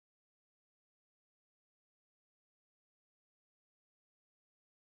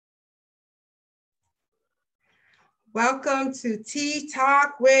Welcome to Tea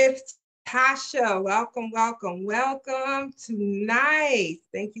Talk with Tascia. Welcome tonight.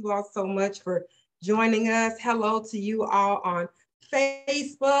 Thank you all so much for joining us. Hello to you all on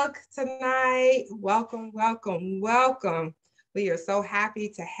Facebook tonight. Welcome. We are so happy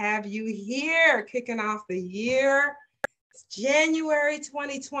to have you here, kicking off the year. It's January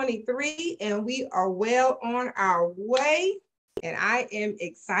 2023, and we are well on our way. And I am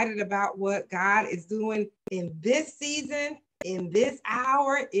excited about what God is doing in this season, in this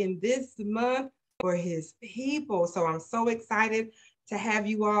hour, in this month for his people. So I'm so excited to have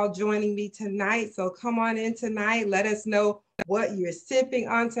you all joining me tonight. So come on in tonight. Let us know what you're sipping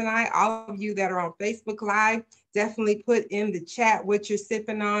on tonight. All of you that are on Facebook Live, definitely put in the chat what you're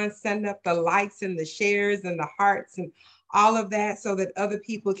sipping on. Send up the likes and the shares and the hearts and all of that so that other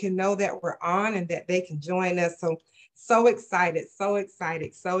people can know that we're on and that they can join us. So excited.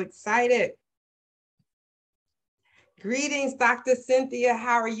 Greetings, Dr. Cynthia.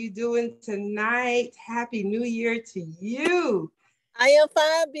 How are you doing tonight? Happy New Year to you. I am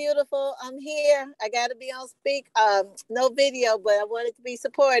fine, beautiful. I'm here. I got to be on speak. No video, but I wanted to be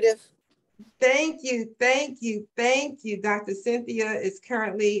supportive. Thank you. Dr. Cynthia is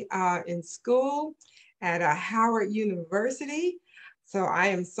currently in school at Howard University. So I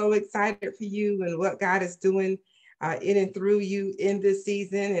am so excited for you and what God is doing in and through you in this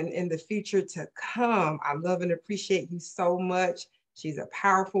season and in the future to come. I love and appreciate you so much. She's a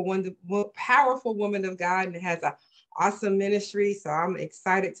powerful woman of God and has an awesome ministry. So I'm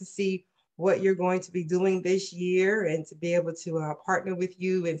excited to see what you're going to be doing this year and to be able to partner with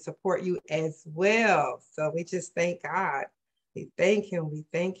you and support you as well. So we just thank God. We thank him. Love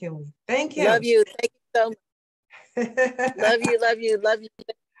you. Thank you so much. love you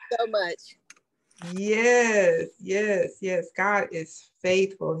so much. Yes. God is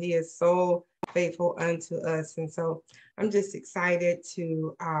faithful. He is so faithful unto us. And so I'm just excited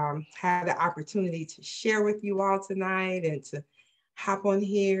to have the opportunity to share with you all tonight and to hop on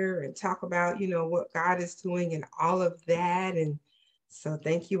here and talk about, what God is doing and all of that. And so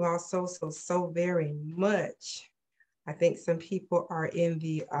thank you all so very much. I think some people are in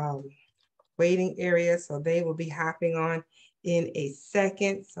the waiting area, so they will be hopping on in a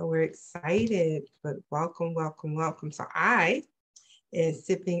second. So we're excited, but welcome. So I am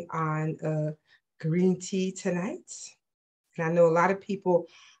sipping on green tea tonight. And I know a lot of people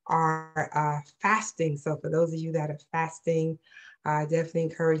are fasting. So for those of you that are fasting, I definitely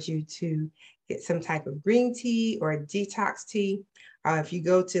encourage you to get some type of green tea or a detox tea. If you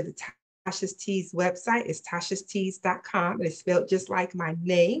go to the Tascia's Teas website, it's tasciasteas.com. And it's spelled just like my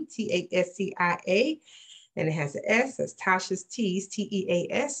name, Tascia. And it has an S, that's Tascia's Teas,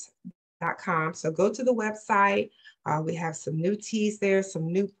 TEAS.com. So go to the website. We have some new teas there,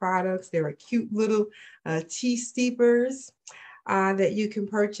 some new products. There are cute little tea steepers that you can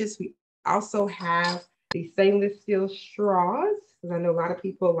purchase. We also have the stainless steel straws, because I know a lot of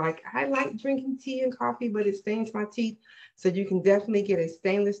people I like drinking tea and coffee, but it stains my teeth. So you can definitely get a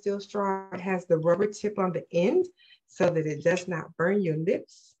stainless steel straw. It has the rubber tip on the end so that it does not burn your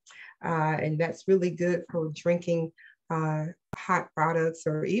lips. And that's really good for drinking hot products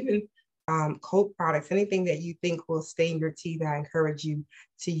or even cold products, anything that you think will stain your teeth. I encourage you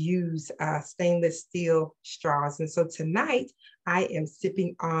to use stainless steel straws. And so tonight I am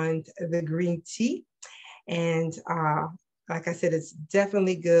sipping on the green tea. And like I said, it's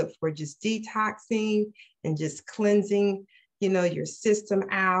definitely good for just detoxing and just cleansing, your system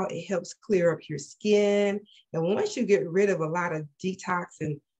out. It helps clear up your skin. And once you get rid of a lot of detox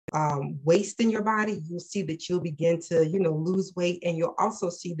and waste in your body, you'll see that you'll begin to, lose weight, and you'll also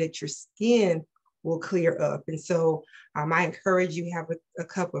see that your skin will clear up. And so I encourage you to have a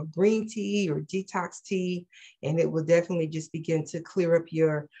cup of green tea or detox tea, and it will definitely just begin to clear up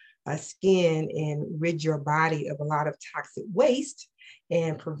your skin and rid your body of a lot of toxic waste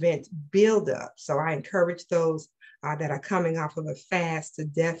and prevent buildup. So I encourage those that are coming off of a fast to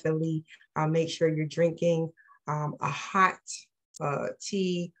definitely make sure you're drinking a hot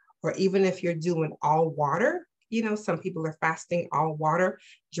tea, or even if you're doing all water, some people are fasting all water,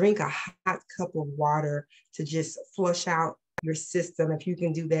 drink a hot cup of water to just flush out your system. If you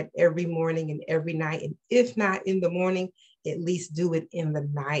can do that every morning and every night, and if not in the morning, at least do it in the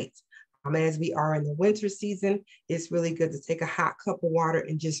night. As we are in the winter season, it's really good to take a hot cup of water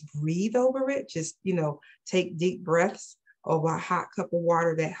and just breathe over it. Just, take deep breaths over a hot cup of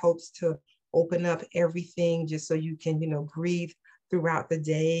water. That helps to open up everything just so you can, breathe throughout the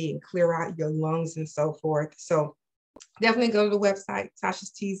day and clear out your lungs and so forth. So definitely go to the website,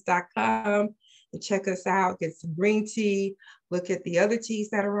 tasciasteas.com, and check us out. Get some green tea. Look at the other teas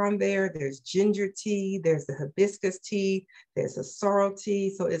that are on there. There's ginger tea. There's the hibiscus tea. There's a sorrel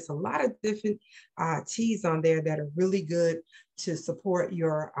tea. So it's a lot of different teas on there that are really good to support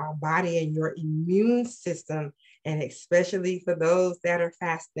your body and your immune system. And especially for those that are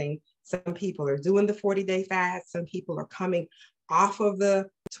fasting. Some people are doing the 40-day fast. Some people are coming off of the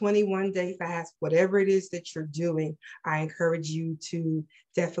 21-day fast. Whatever it is that you're doing, I encourage you to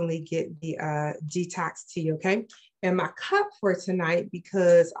definitely get the detox tea, okay? And my cup for tonight,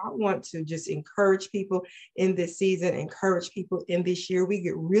 because I want to just encourage people in this season, encourage people in this year. We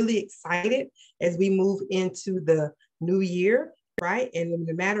get really excited as we move into the new year, right? And in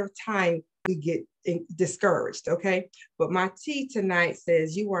a matter of time, we get discouraged, okay? But my tea tonight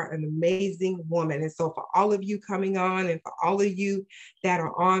says you are an amazing woman. And so for all of you coming on and for all of you that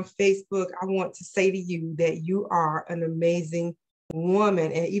are on Facebook, I want to say to you that you are an amazing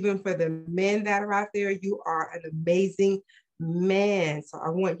woman. And even for the men that are out there, you are an amazing man. So I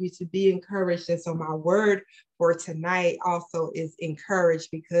want you to be encouraged. And so my word for tonight also is encouraged,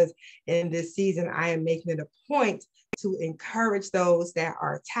 because in this season, I am making it a point to encourage those that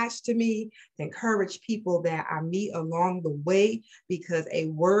are attached to me, encourage people that I meet along the way, because a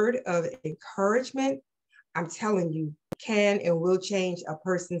word of encouragement, I'm telling you, can and will change a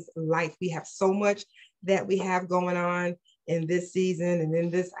person's life. We have so much that we have going on in this season and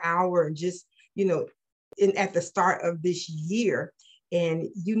in this hour, and just, at the start of this year. And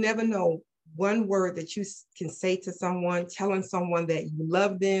you never know, one word that you can say to someone, telling someone that you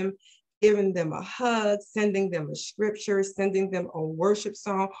love them, giving them a hug, sending them a scripture, sending them a worship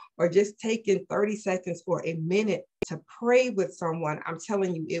song, or just taking 30 seconds or a minute to pray with someone. I'm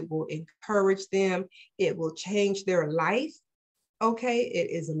telling you, it will encourage them. It will change their life. Okay,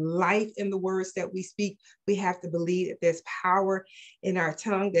 it is life in the words that we speak. We have to believe that there's power in our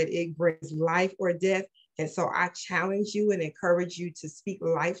tongue, that it brings life or death. And so I challenge you and encourage you to speak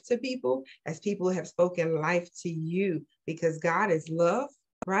life to people as people have spoken life to you, because God is love,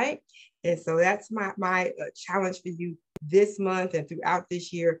 right? And so that's my challenge for you this month and throughout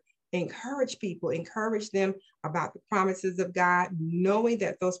this year. Encourage people, encourage them about the promises of God, knowing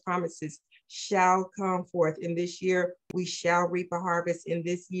that those promises shall come forth in this year. We shall reap a harvest in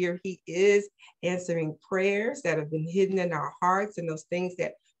this year. He is answering prayers that have been hidden in our hearts, and those things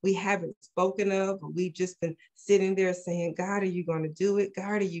that we haven't spoken of. We've just been sitting there saying, God, are you going to do it?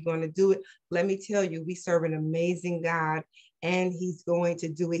 God, are you going to do it? Let me tell you, we serve an amazing God, and he's going to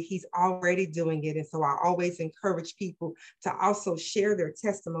do it. He's already doing it. And so I always encourage people to also share their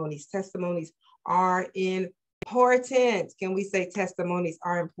testimonies. Testimonies are important. Can we say testimonies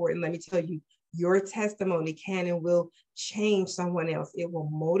are important? Let me tell you, your testimony can and will change someone else. It will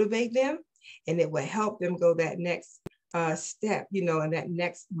motivate them, and it will help them go that next step, and that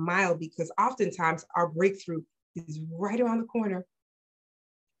next mile, because oftentimes our breakthrough is right around the corner,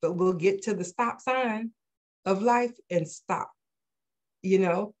 but we'll get to the stop sign of life and stop,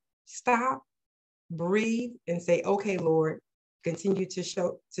 stop, breathe, and say, okay, Lord, continue to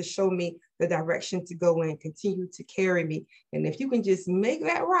show me the direction to go in, continue to carry me. And if you can just make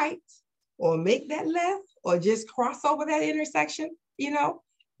that right, or make that left, or just cross over that intersection,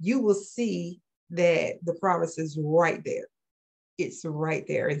 you will see that the promise is right there. It's right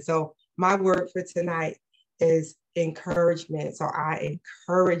there. And so my word for tonight is encouragement. So I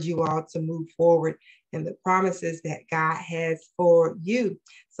encourage you all to move forward in the promises that God has for you.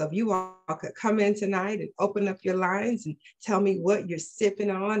 So if you all could come in tonight and open up your lines and tell me what you're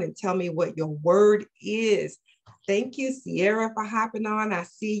sipping on, and tell me what your word is. Thank you, Sierra, for hopping on. I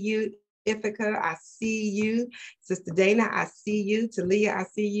see you. Ithaca, I see you. Sister Dana, I see you. Talia, I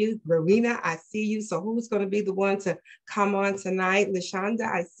see you. Rowena, I see you. So who's going to be the one to come on tonight? LaShonda,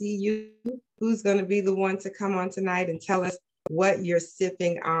 I see you. Who's going to be the one to come on tonight and tell us what you're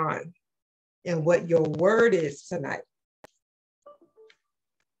sipping on and what your word is tonight?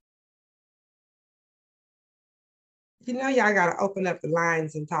 Y'all got to open up the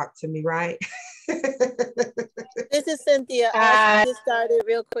lines and talk to me, right? This is Cynthia. I'll get started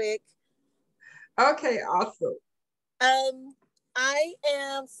real quick. Okay, awesome. I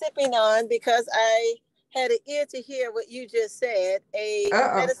am sipping on, because I had an ear to hear what you just said, a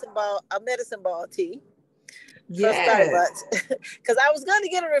medicine ball tea from Starbucks. Because I was going to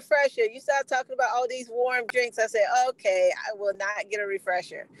get a refresher. You started talking about all these warm drinks. I said, okay, I will not get a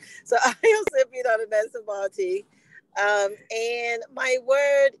refresher. So I am sipping on a medicine ball tea. And my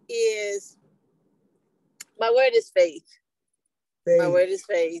word is faith. My word is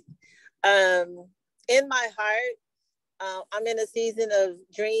faith. In my heart, I'm in a season of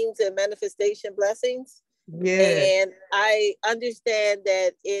dreams and manifestation blessings. Yeah. And I understand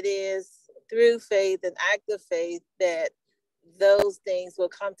that it is 3 through faith and active faith that those things will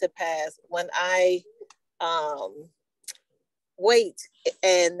come to pass when I wait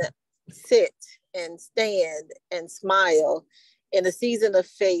and sit and stand and smile. In a season of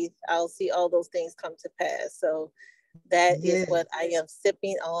faith, I'll see all those things come to pass. So that is what I am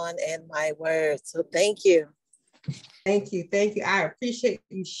sipping on in my words. So thank you. Thank you. Thank you. I appreciate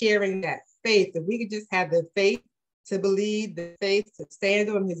you sharing that faith. If we could just have the faith to believe, the faith to stand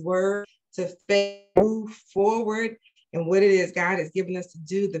on his word, to faith, move forward and what it is God has given us to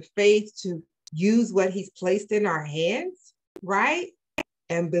do, the faith to use what he's placed in our hands, right?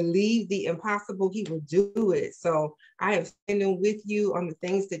 And believe the impossible, he will do it. So I am standing with you on the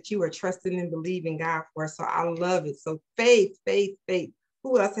things that you are trusting and believing God for. So I love it. So faith, faith, faith.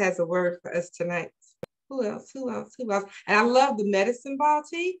 Who else has a word for us tonight? Who else? And I love the medicine ball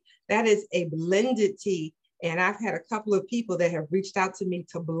tea. That is a blended tea. And I've had a couple of people that have reached out to me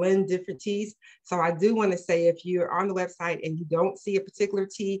to blend different teas. So I do want to say, if you're on the website and you don't see a particular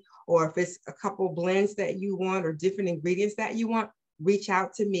tea, or if it's a couple blends that you want or different ingredients that you want, reach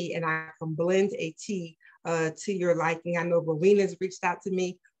out to me and I can blend a tea to your liking. I know Rowena's reached out to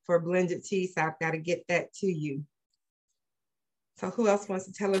me for a blended tea, so I've got to get that to you. So who else wants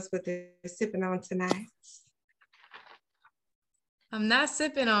to tell us what they're sipping on tonight? I'm not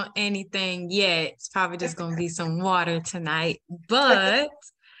sipping on anything yet. It's probably just going to be some water tonight. But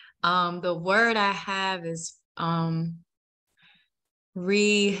the word I have is it's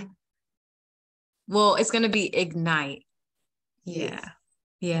going to be ignite. Yes.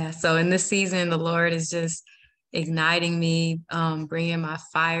 Yeah. So in this season, the Lord is just igniting me, bringing my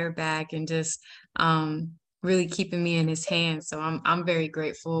fire back, and just really keeping me in his hands. So I'm very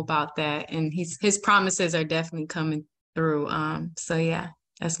grateful about that. And his promises are definitely coming through. So yeah,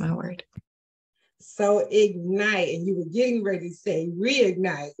 that's my word. So ignite, and you were getting ready to say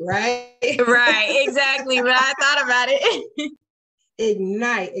reignite, right? Right, exactly. But I thought about it.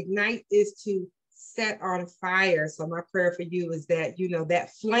 Ignite is to set on fire. So my prayer for you is that,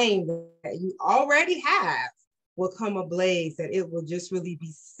 that flame that you already have will come ablaze, that it will just really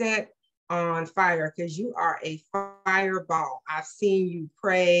be set on fire, because you are a fireball. I've seen you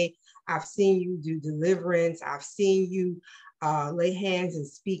pray. I've seen you do deliverance. I've seen you lay hands and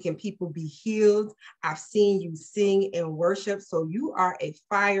speak and people be healed. I've seen you sing and worship. So you are a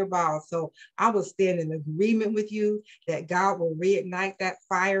fireball. So I will stand in agreement with you that God will reignite that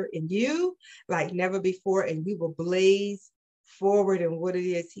fire in you like never before, and you will blaze forward in what it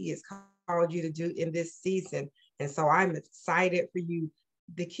is he has called you to do in this season. And so I'm excited for you.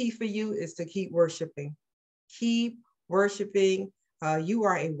 The key for you is to keep worshiping. Keep worshiping. You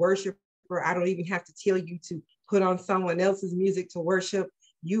are a worshiper. I don't even have to tell you to put on someone else's music to worship.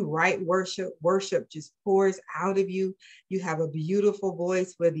 You write worship. Worship just pours out of you. You have a beautiful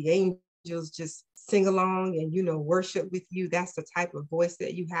voice where the angels just sing along and, worship with you. That's the type of voice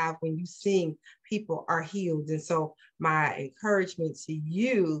that you have. When you sing, people are healed. And so my encouragement to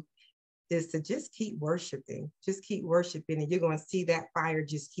you is to just keep worshiping. Just keep worshiping, and you're going to see that fire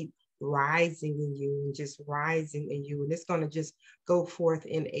just keep rising in you and just rising in you. And it's going to just go forth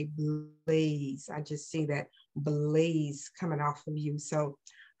in a blaze. I just see that blaze coming off of you. So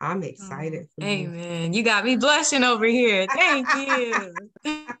I'm excited for you. Amen. You got me blushing over here. Thank you.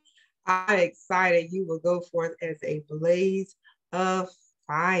 I'm excited. You will go forth as a blaze of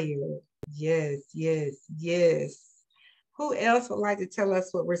fire. Yes, yes, yes. Who else would like to tell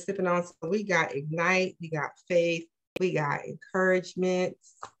us what we're sipping on? So we got ignite, we got faith, we got encouragement.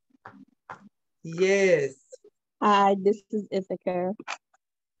 Yes. Hi, this is Ithaca.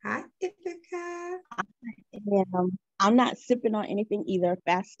 Hi, Ithaca. I'm not sipping on anything either,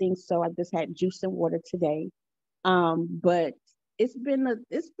 fasting, so I just had juice and water today. But it's been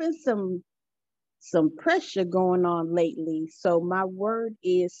some pressure going on lately. So my word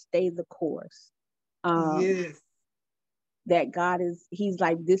is stay the course. Yes. That he's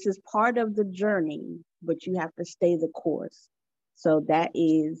like, this is part of the journey, but you have to stay the course. So that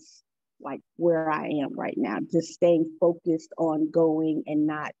is like where I am right now, just staying focused on going and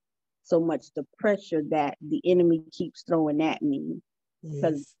not so much the pressure that the enemy keeps throwing at me.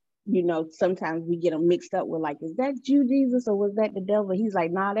 Because, sometimes we get them mixed up. We're like, is that you, Jesus, or was that the devil? He's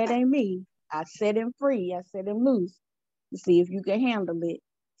like, nah, that ain't me. I set him free. I set him loose to see if you can handle it.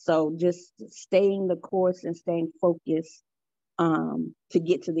 So just staying the course and staying focused to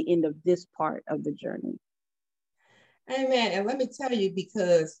get to the end of this part of the journey. Amen. And let me tell you,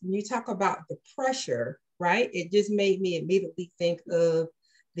 because when you talk about the pressure, right, it just made me immediately think of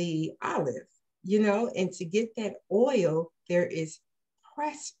the olive, and to get that oil, there is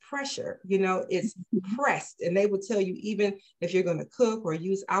pressure, it's pressed. And they will tell you, even if you're going to cook or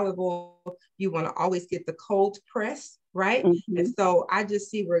use olive oil, you want to always get the cold press, right? Mm-hmm. And so I just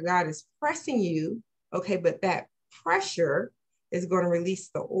see where God is pressing you. Okay. But that pressure is going to release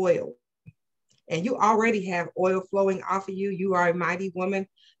the oil. And you already have oil flowing off of you. You are a mighty woman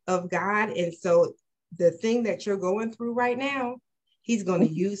of God. And so the thing that you're going through right now, he's going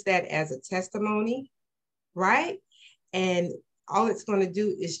to use that as a testimony, right? And all it's going to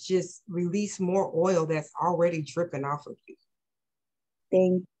do is just release more oil that's already dripping off of you.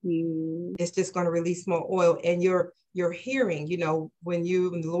 Thank you. It's just going to release more oil. And your hearing, when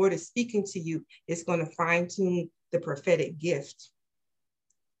the Lord is speaking to you, it's going to fine tune the prophetic gift.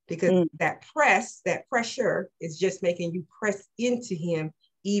 Because that pressure is just making you press into him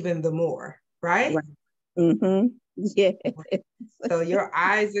even the more, right? Mm-hmm. Yeah. So your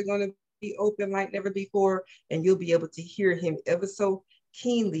eyes are going to be open like never before, and you'll be able to hear him ever so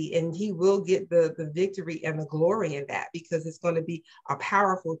keenly, and he will get the victory and the glory in that, because it's going to be a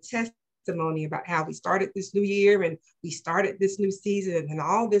powerful testimony about how we started this new year and we started this new season, and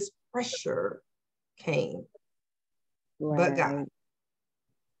all this pressure came. Right. But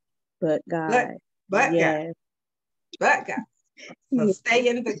God. But yes. God. So stay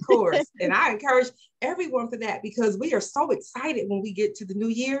in the course. And I encourage everyone for that, because we are so excited when we get to the new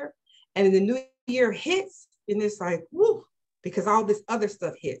year, and the new year hits, and it's like, woo, because all this other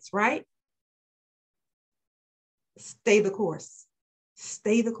stuff hits, right? Stay the course.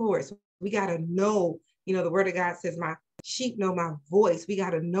 Stay the course. We got to know, the word of God says, my sheep know my voice. We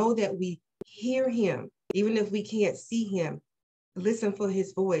got to know that we hear him, even if we can't see him. Listen for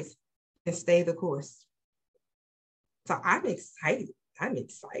his voice and stay the course. So I'm excited. Amen.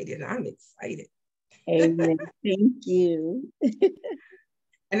 Thank you.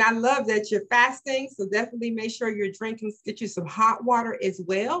 And I love that you're fasting. So definitely make sure you're drinking, get you some hot water as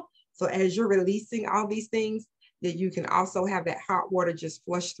well. So as you're releasing all these things, that you can also have that hot water just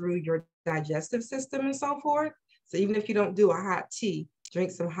flush through your digestive system and so forth. So even if you don't do a hot tea,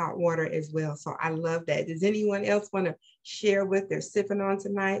 drink some hot water as well. So I love that. Does anyone else want to share what they're sipping on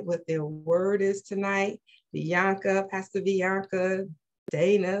tonight, what their word is tonight? Bianca, Pastor Bianca,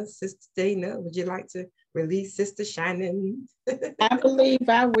 Dana, Sister Dana, would you like to release Sister Shannon? I believe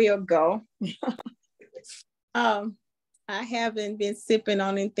I will go. I haven't been sipping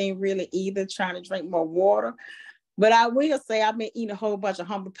on anything really either, trying to drink more water. But I will say I've been eating a whole bunch of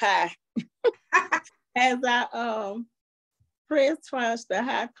humble pie. As I press towards the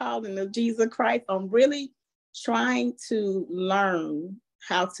high calling of Jesus Christ, I'm really trying to learn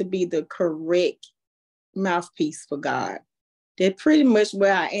how to be the correct mouthpiece for God. That's pretty much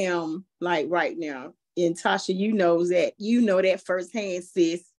where I am like right now. And Tasha, you know that firsthand,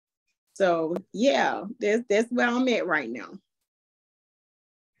 sis. So yeah, that's where I'm at right now.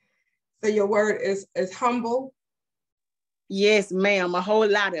 So your word is humble? Yes, ma'am, a whole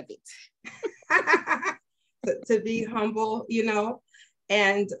lot of it. to be humble,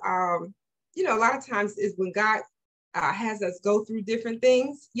 and a lot of times is when God has us go through different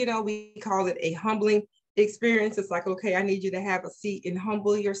things, we call it a humbling experience. It's like, okay, I need you to have a seat and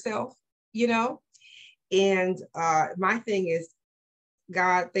humble yourself, and my thing is,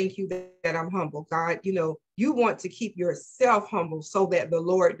 God, thank you that I'm humble. God, you want to keep yourself humble so that the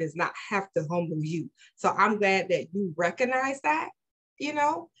Lord does not have to humble you. So I'm glad that you recognize that,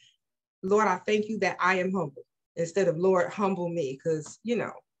 Lord, I thank you that I am humble instead of Lord, humble me. Because,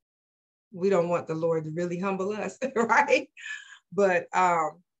 we don't want the Lord to really humble us, right? But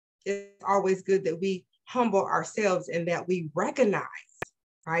it's always good that we humble ourselves and that we recognize,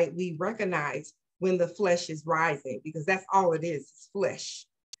 right? We recognize when the flesh is rising, because that's all it is. It's flesh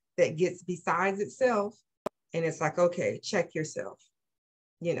that gets besides itself. And it's like, okay, check yourself,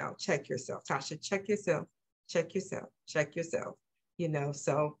 check yourself. Tasha, check yourself, check yourself, check yourself,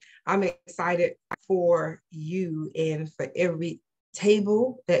 So I'm excited for you and for every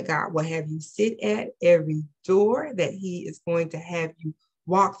table that God will have you sit at, every door that he is going to have you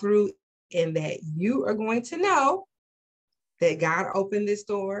walk through, and that you are going to know that God opened this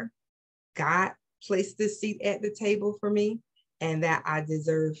door, God placed this seat at the table for me, and that I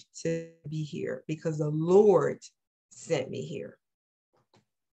deserve to be here because the Lord sent me here.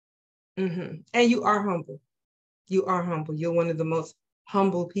 Mm-hmm. And you are humble. You are humble. You're one of the most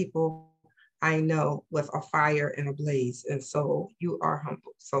humble people I know, with a fire and a blaze. And so you are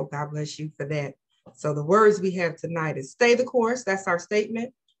humble. So God bless you for that. So the words we have tonight is stay the course. That's our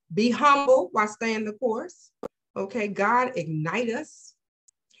statement. Be humble while staying the course. Okay, God, ignite us.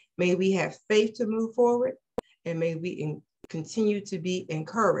 May we have faith to move forward, and may we continue to be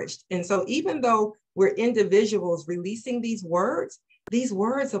encouraged. And so even though we're individuals releasing these words, these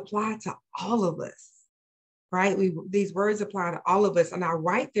words apply to all of us, right? These words apply to all of us, and I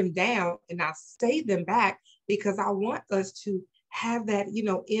write them down and I say them back because I want us to have that,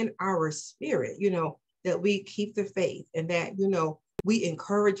 in our spirit, that we keep the faith and that, we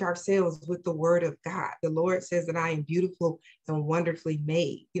encourage ourselves with the word of God. The Lord says that I am beautiful and wonderfully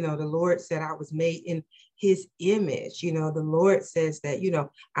made. The Lord said I was made in his image. The Lord says that,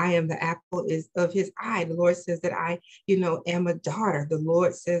 I am the apple of his eye. The Lord says that I, am a daughter. The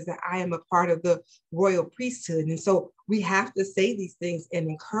Lord says that I am a part of the royal priesthood. And so we have to say these things and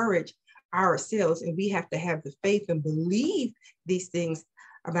encourage ourselves, and we have to have the faith and believe these things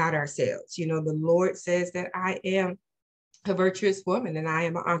about ourselves. The Lord says that I am a virtuous woman and I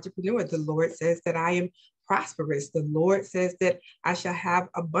am an entrepreneur. The Lord says that I am prosperous. The Lord says that I shall have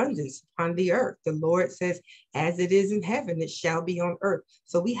abundance on the earth. The Lord says, as it is in heaven, it shall be on earth.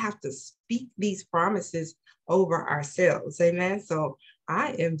 So we have to speak these promises over ourselves. Amen. So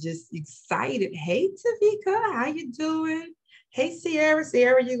I am just excited. Hey, Tavika, how you doing? Hey, Sierra.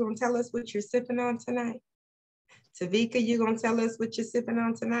 Sierra, you going to tell us what you're sipping on tonight? Tavika, you going to tell us what you're sipping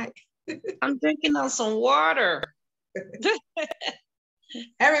on tonight? I'm drinking on some water.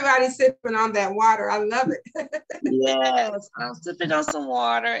 Everybody's sipping on that water. I love it. Yes, I'm sipping on some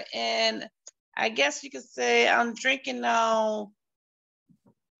water, and I guess you could say I'm drinking on,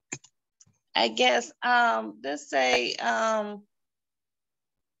 let's say, I'm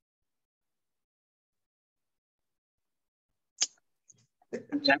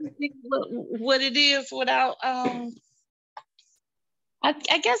trying to think what it is without, I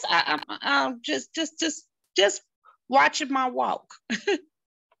guess I'm just watching my walk.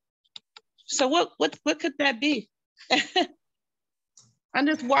 So what could that be? I'm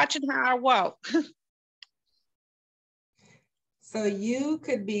just watching how I walk. So you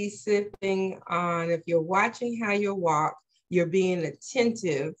could be sipping on, if you're watching how you walk, you're being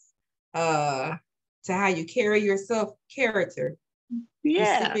attentive to how you carry yourself, character.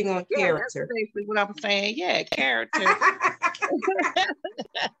 Yeah. You're sipping on character. That's basically what I'm saying. Yeah, character.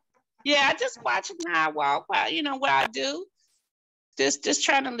 Yeah, just watching how I walk, what I do. Just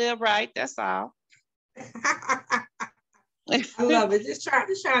trying to live right, that's all. I love it. Just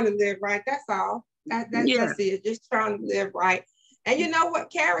trying to live right. That's all. That's it. Just trying to live right. And you know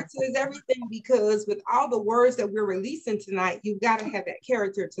what? Character is everything, because with all the words that we're releasing tonight, you've got to have that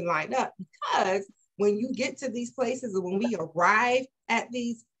character to line up. Because when you get to these places, and when we arrive at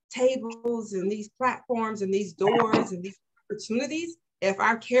these tables and these platforms and these doors and these opportunities, if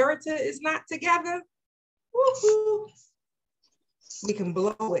our character is not together, woo-hoo, we can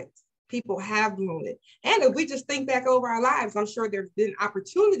blow it. People have blown it. And if we just think back over our lives, I'm sure there's been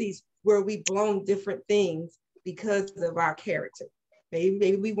opportunities where we've blown different things because of our character.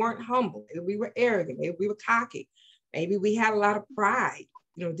 Maybe we weren't humble. Maybe we were arrogant. Maybe we were cocky. Maybe we had a lot of pride,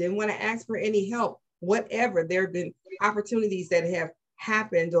 didn't want to ask for any help. Whatever, there have been opportunities that have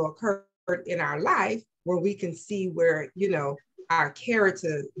happened or occurred in our life where we can see where, our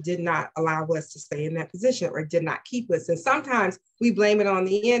character did not allow us to stay in that position or did not keep us. And sometimes we blame it on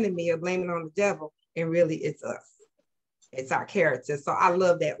the enemy or blame it on the devil, and really it's us. It's our character. So I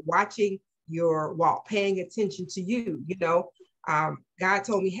love that, watching your walk, paying attention to you. God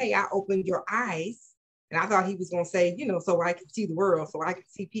told me, hey, I opened your eyes. And I thought he was going to say, so I can see the world, so I can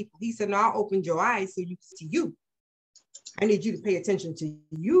see people. He said, no, I opened your eyes so you can see you. I need you to pay attention to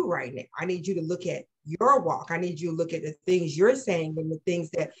you right now. I need you to look at your walk. I need you to look at the things you're saying and the things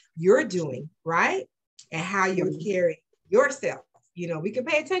that you're doing, right? And how you're carrying yourself. We can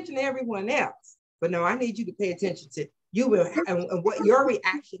pay attention to everyone else, but no, I need you to pay attention to you and what your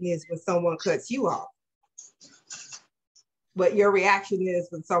reaction is when someone cuts you off. What your reaction is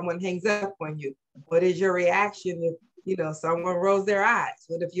when someone hangs up on you. What is your reaction if, someone rolls their eyes?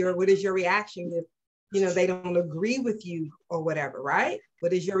 What is your reaction if, they don't agree with you or whatever, right?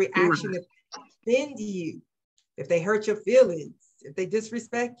 What is your reaction if they offend you, if they hurt your feelings, if they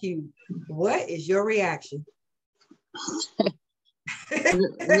disrespect you? What is your reaction?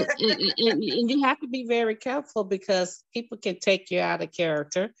 and you have to be very careful, because people can take you out of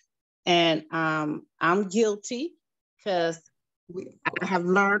character. And I'm guilty, because I have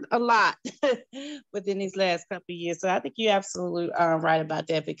learned a lot within these last couple of years. So I think you're absolutely right about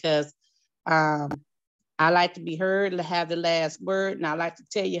that, because I like to be heard, to have the last word, and I like to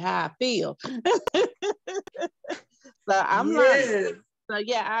tell you how I feel. So I'm learning. So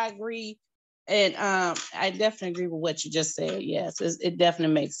yeah, I agree. And I definitely agree with what you just said. Yes, it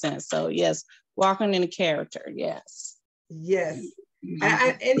definitely makes sense. So yes, walking in a character. Yes. Yes.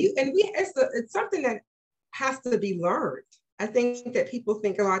 It's something that has to be learned. I think that people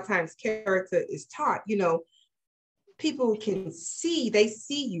think a lot of times character is taught. people can see, they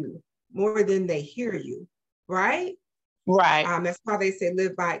see you more than they hear you, right? Right. That's why they say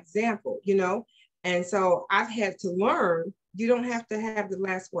live by example, you know? And so I've had to learn, you don't have to have the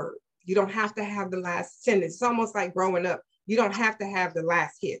last word. You don't have to have the last sentence. It's almost like growing up. You don't have to have the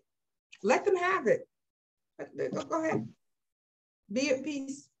last hit. Let them have it. Go ahead. Be at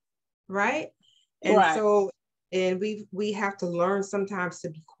peace, right? And right. so, and we have to learn sometimes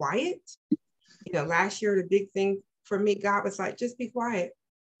to be quiet. You know, last year, the big thing for me, God was like, just be quiet.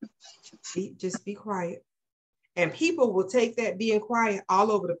 Just be quiet. And people will take that being quiet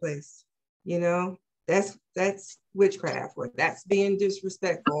all over the place. You know, that's witchcraft, or that's being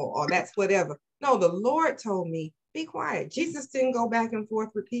disrespectful, or that's whatever. No, the Lord told me, be quiet. Jesus didn't go back and forth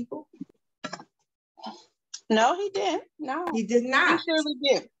with people. No, he didn't. No, he did not. He surely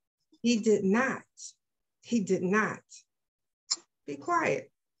did. He did not. He did not. Be quiet.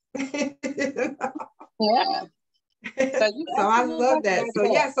 Yeah. So I love that. So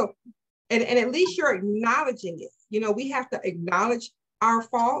yeah, so and at least you're acknowledging it. You know, we have to acknowledge our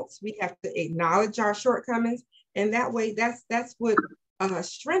faults. We have to acknowledge our shortcomings. And that way, that's what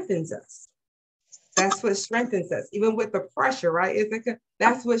strengthens us. That's what strengthens us, even with the pressure, right?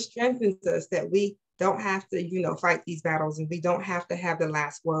 That's what strengthens us, that we don't have to, you know, fight these battles, and we don't have to have the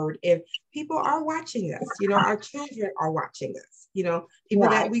last word. And people are watching us, you know, our children are watching us, you know, people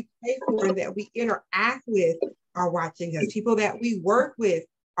that we pray for and that we interact with are watching us. People that we work with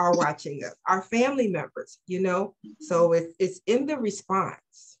are watching us, our family members, you know. So it's in the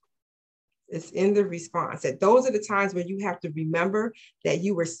response. It's in the response. That those are the times where you have to remember that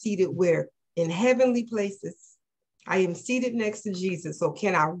you were seated where? In heavenly places. I am seated next to Jesus. So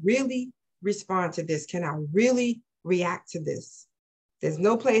can I really respond to this? Can I really react to this? There's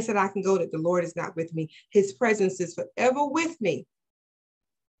no place that I can go that the Lord is not with me. His presence is forever with me.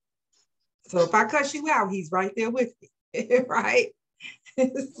 So if I cuss you out, he's right there with me, right?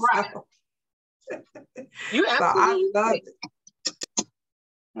 Right. You absolutely. So I love it.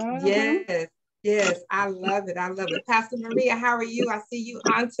 Mm-hmm. Yes, I love it. I love it. Pastor Maria, how are you? I see you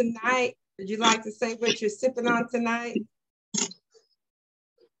on tonight. Would you like to say what you're sipping on tonight?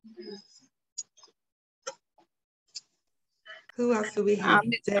 Who else do we have?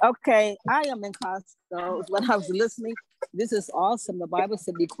 Okay, I am in Costco. When I was listening, this is awesome. The Bible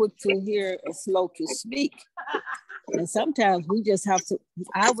said, be quick to hear and slow to speak. And sometimes we just have to,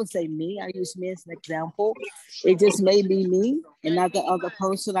 I would say me, I use me as an example. It just may be me and not the other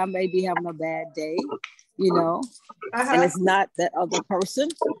person. I may be having a bad day, you know, and it's not that other person.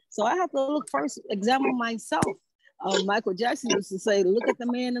 So I have to look first, examine myself. Michael Jackson used to say, look at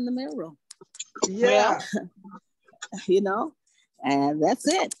the man in the mirror. Yeah. You know, and that's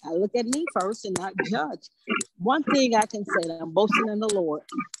it. I look at me first and not judge. One thing I can say, that I'm boasting in the Lord,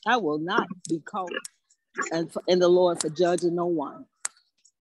 I will not be caught in the Lord for judging no one.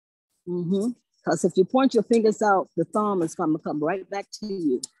 Because if you point your fingers out, the thumb is going to come right back to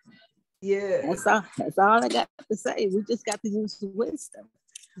you. Yeah. That's all I got to say. We just got to use wisdom.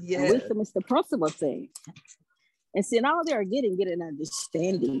 Yeah. Wisdom is the principal thing. And see, and all they're getting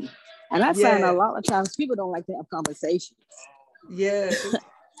understanding. And I find a lot of times people don't like to have conversations. Yeah.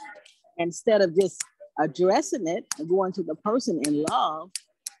 Instead of just addressing it and going to the person in love,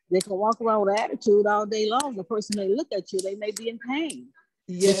 they can walk around with attitude all day long. The person may look at you, they may be in pain.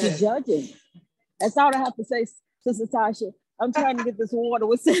 Yeah. But you're judging. That's all I have to say, Sister Tascia. I'm trying to get this water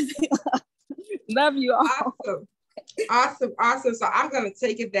with Cynthia. Love you all. Awesome. So I'm going to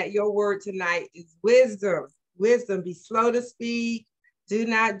take it that your word tonight is wisdom. Wisdom. Be slow to speak. Do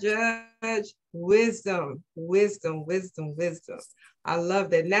not judge. Wisdom. I love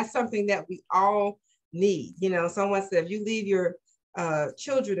that. And that's something that we all need. You know, someone said, if you leave your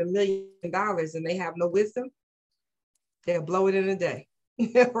children $1 million and they have no wisdom, they'll blow it in a day.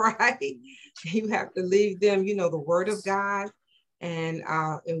 Right? You have to leave them, you know, the word of God, and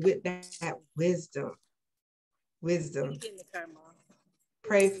with that wisdom.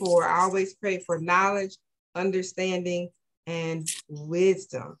 I always pray for knowledge, understanding, and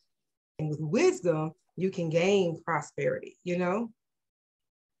wisdom. And with wisdom, you can gain prosperity, you know?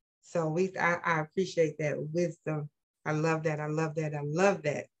 So I appreciate that wisdom. I love that.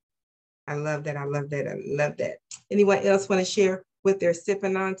 Anyone else want to share what they're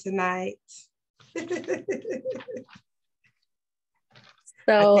sipping on tonight?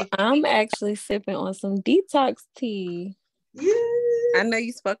 So I'm actually sipping on some detox tea. Yeah. I know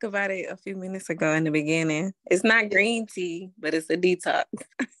you spoke about it a few minutes ago in the beginning. It's not green tea, but it's a detox.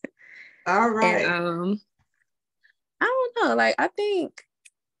 All right. And, I don't know. Like, I think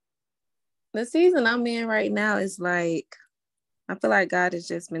the season I'm in right now is like, I feel like God has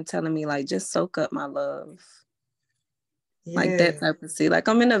just been telling me, like, just soak up my love. Like that type of season. Like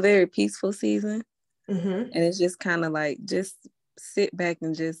I'm in a very peaceful season. And it's just kind of like, just sit back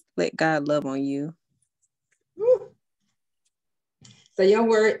and just let God love on you. Woo. So your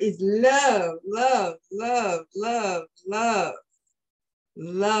word is love, love, love, love, love,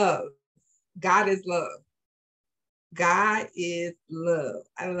 love. God is love. God is love.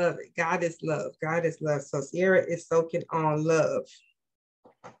 I love it. God is love. God is love. So Sierra is soaking on love.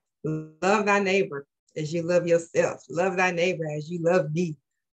 Love thy neighbor as you love yourself. Love thy neighbor as you love me.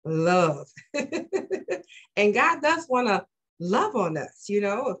 Love. And God does want to love on us, you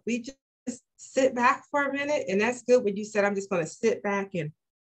know, if we just sit back for a minute. And that's good when you said, I'm just going to sit back and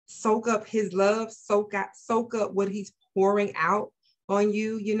soak up his love, soak up what he's pouring out on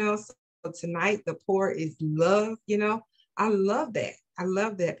you, you know. So tonight, the pour is love, you know. I love that. I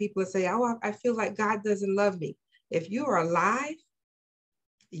love that. People say, oh, I feel like God doesn't love me. If you are alive,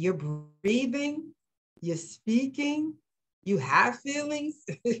 you're breathing, you're speaking, you have feelings,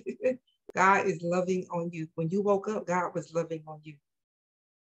 God is loving on you. When you woke up, God was loving on you.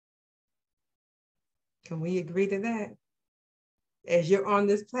 Can we agree to that? As you're on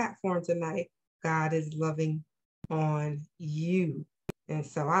this platform tonight, God is loving on you. And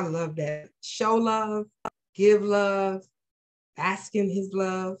so I love that. Show love, give love, bask in his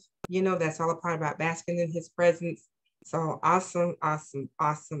love. You know, that's all a part about basking in his presence. So awesome, awesome,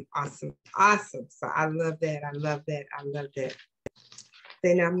 awesome, awesome, awesome. So I love that. I love that. I love that.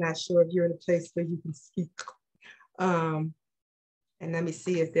 Then I'm not sure if you're in a place where you can speak. And let me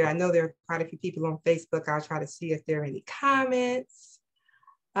see if I know there are quite a few people on Facebook. I'll try to see if there are any comments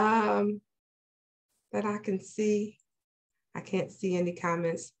that I can see. I can't see any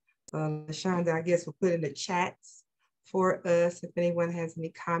comments. LaShonda, I guess we'll put in the chats for us if anyone has any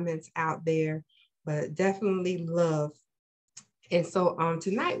comments out there, but definitely love. And so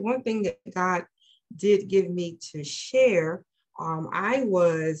tonight, one thing that God did give me to share, I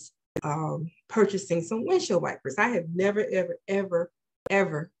was purchasing some windshield wipers. I have never, ever, ever,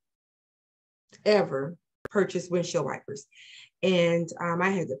 ever, ever purchased windshield wipers. And I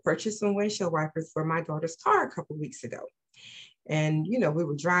had to purchase some windshield wipers for my daughter's car a couple of weeks ago. And, you know, we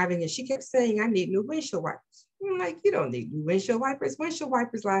were driving and she kept saying, I need new windshield wipers. I'm like, you don't need new windshield wipers. Windshield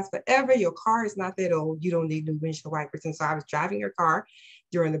wipers last forever. Your car is not that old. You don't need new windshield wipers. And so I was driving her car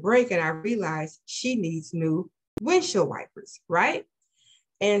during the break and I realized she needs new windshield wipers, right?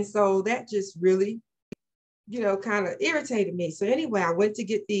 And so that just really, you know, kind of irritated me. So anyway, I went to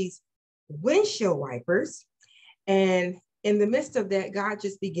get these windshield wipers. And in the midst of that, God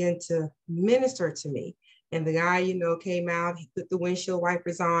just began to minister to me. And the guy, you know, came out, he put the windshield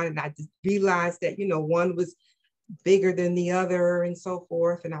wipers on, and I just realized that, you know, one was bigger than the other and so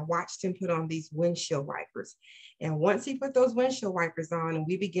forth. And I watched him put on these windshield wipers. And once he put those windshield wipers on and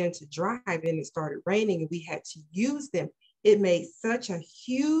we began to drive and it started raining and we had to use them, it made such a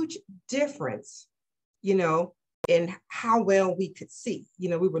huge difference, you know, in how well we could see. You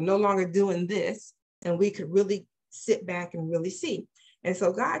know, we were no longer doing this and we could really sit back and really see. And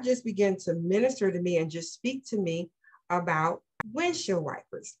so God just began to minister to me and just speak to me about windshield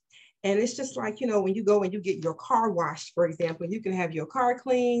wipers. And it's just like, you know, when you go and you get your car washed, for example, you can have your car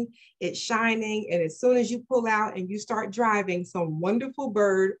clean, it's shining. And as soon as you pull out and you start driving, some wonderful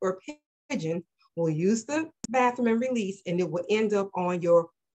bird or pigeon will use the bathroom and release, and it will end up on your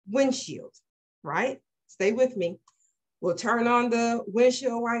windshield, right? Stay with me. We'll turn on the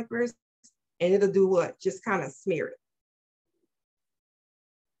windshield wipers and it'll do what? Just kind of smear it.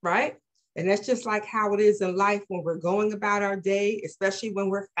 Right? And that's just like how it is in life when we're going about our day, especially when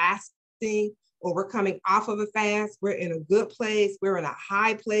we're fasting or we're coming off of a fast. We're in a good place, we're in a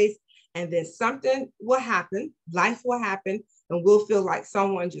high place, and then something will happen, life will happen, and we'll feel like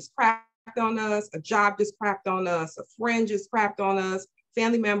someone just crapped on us, a job just crapped on us, a friend just crapped on us,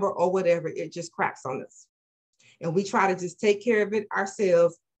 family member or whatever, it just craps on us. And we try to just take care of it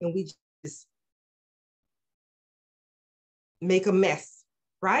ourselves and we just make a mess,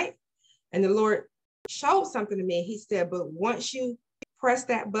 right? And the Lord showed something to me. He said, but once you press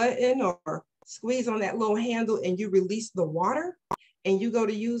that button or squeeze on that little handle and you release the water and you go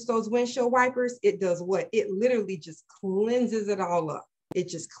to use those windshield wipers, it does what? It literally just cleanses it all up. It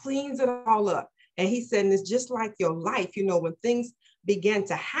just cleans it all up. And he said, and it's just like your life, you know, when things begin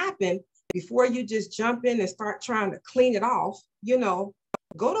to happen, before you just jump in and start trying to clean it off, you know,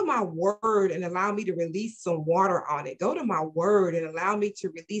 go to my word and allow me to release some water on it. Go to my word and allow me to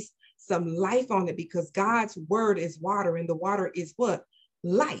release some life on it, because God's word is water and the water is what?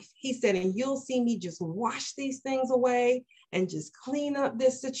 Life. He said, and you'll see me just wash these things away and just clean up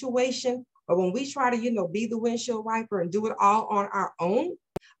this situation. But when we try to, you know, be the windshield wiper and do it all on our own,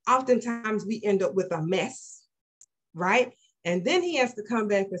 oftentimes we end up with a mess. right? And then he has to come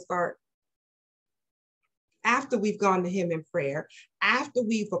back and start, after we've gone to him in prayer, after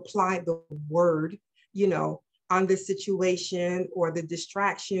we've applied the word, on the situation or the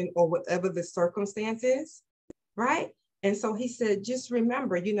distraction or whatever the circumstance is, right? And so he said, just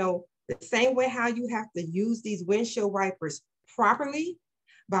remember, the same way how you have to use these windshield wipers properly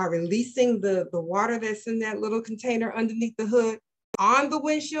by releasing the water that's in that little container underneath the hood on the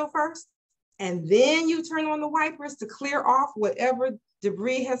windshield first, and then you turn on the wipers to clear off whatever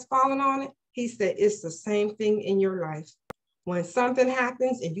debris has fallen on it. He said, it's the same thing in your life. When something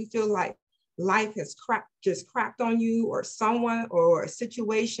happens and you feel like life has cracked on you, or someone or a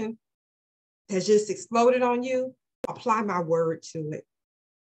situation has just exploded on you, apply my word to it.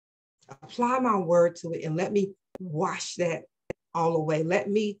 Apply my word to it and let me wash that all away. Let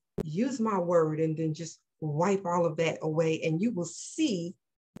me use my word and then just wipe all of that away, and you will see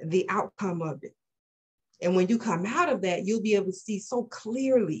the outcome of it. And when you come out of that, you'll be able to see so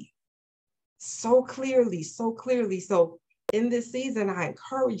clearly, so clearly, so clearly. So in this season, I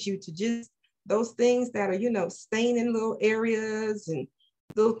encourage you to just, those things that are, staining little areas and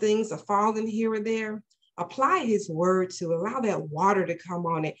little things are falling here or there, apply his word to allow that water to come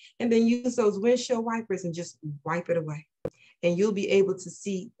on it, and then use those windshield wipers and just wipe it away. And you'll be able to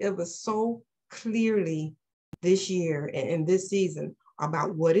see ever so clearly this year and this season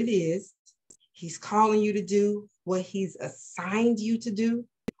about what it is he's calling you to do, what he's assigned you to do,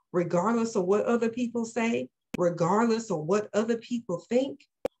 regardless of what other people say, regardless of what other people think.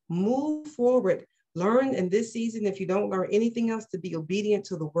 Move forward. Learn in this season, if you don't learn anything else, to be obedient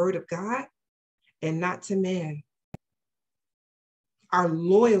to the word of God and not to man. Our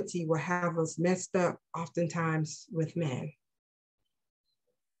loyalty will have us messed up oftentimes with man.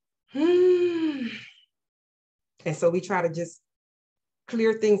 And so we try to just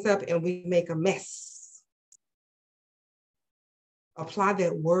clear things up and we make a mess. Apply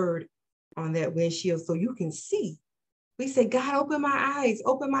that word on that windshield so you can see. We say, God, open my eyes,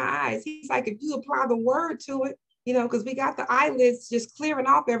 open my eyes. He's like, if you apply the word to it, because we got the eyelids just clearing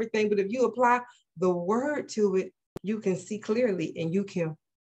off everything. But if you apply the word to it, you can see clearly and you can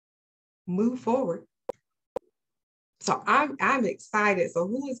move forward. So I'm excited. So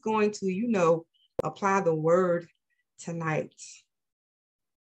who is going to, apply the word tonight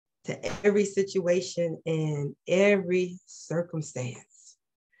to every situation and every circumstance?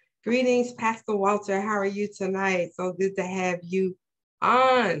 Greetings, Pastor Walter. How are you tonight? So good to have you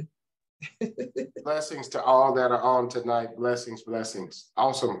on. Blessings to all that are on tonight. Blessings, blessings.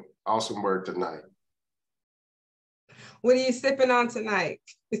 Awesome word tonight. What are you sipping on tonight?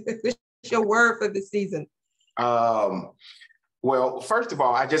 What's your word for the season? Well, first of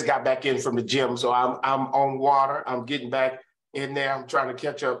all, I just got back in from the gym, so I'm on water. I'm getting back in there. I'm trying to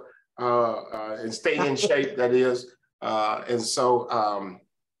catch up and stay in shape, that is. And so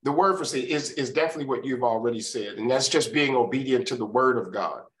the word for say is definitely what you've already said. And that's just being obedient to the word of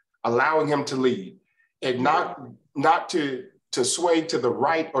God, allowing him to lead, and not to sway to the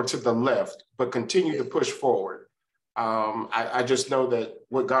right or to the left, but continue to push forward. I just know that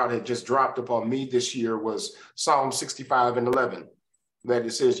what God had just dropped upon me this year was Psalm 65:11, that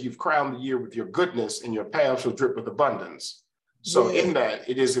it says, you've crowned the year with your goodness and your paths will drip with abundance. So in that,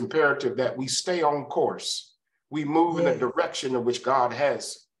 it is imperative that we stay on course. We move in the direction of which God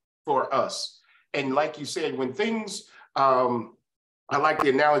has for us. And like you said, when things, I like the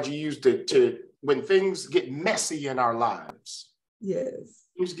analogy used to when things get messy in our lives. Yes.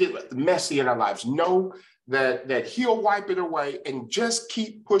 Things get messy in our lives. Know that he'll wipe it away and just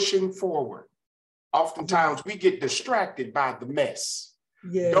keep pushing forward. Oftentimes we get distracted by the mess.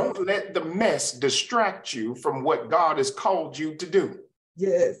 Yes. Don't let the mess distract you from what God has called you to do.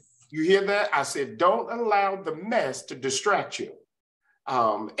 Yes. You hear that? I said, don't allow the mess to distract you.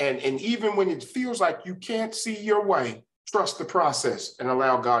 And even when it feels like you can't see your way, trust the process and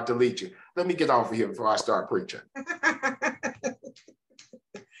allow God to lead you. Let me get off of here before I start preaching.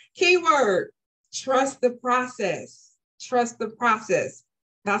 Keyword, trust the process. Trust the process.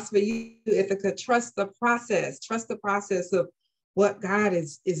 That's for you, Ithaca. Trust the process. Trust the process of what God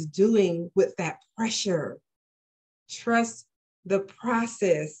is doing with that pressure. Trust the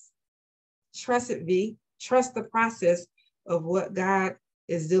process. Trust it, V. Trust the process of what God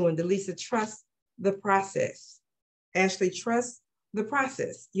is doing. Delisa, trust the process. Ashley, trust the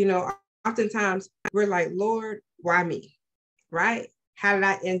process. Oftentimes we're like, Lord, why me? Right? How did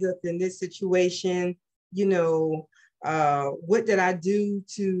I end up in this situation? What did I do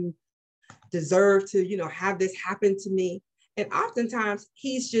to deserve to, have this happen to me? And oftentimes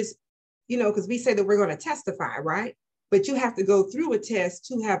he's just, because we say that we're going to testify, right? But you have to go through a test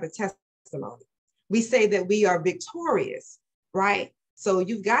to have a testimony. we say that we are victorious, right? So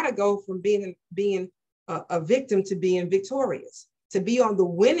you've got to go from being a victim to being victorious. To be on the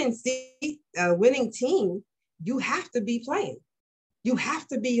winning team, you have to be playing. You have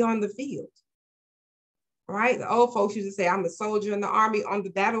to be on the field, right? The old folks used to say, I'm a soldier in the army on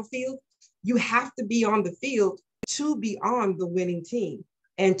the battlefield. You have to be on the field to be on the winning team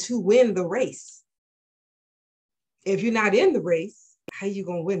and to win the race. If you're not in the race, how are you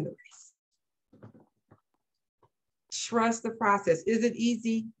going to win the race? Trust the process. Is it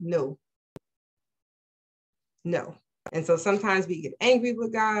easy? No. No. And so sometimes we get angry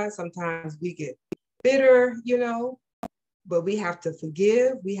with God. Sometimes we get bitter, you know, but we have to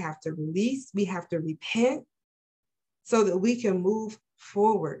forgive. We have to release. We have to repent so that we can move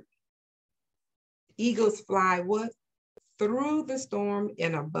forward. Eagles fly what? Through the storm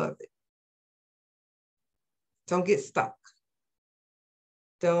and above it. Don't get stuck.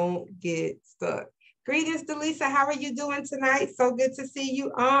 Don't get stuck. Greetings, Delisa. How are you doing tonight? So good to see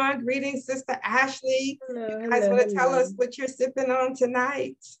you on. Greetings, Sister Ashley. Hello, you guys want to tell us what you're sipping on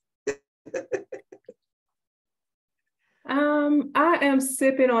tonight? I am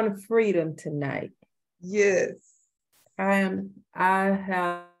sipping on freedom tonight. Yes. I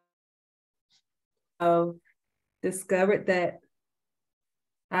have discovered that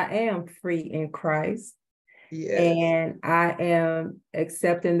I am free in Christ. Yes. And I am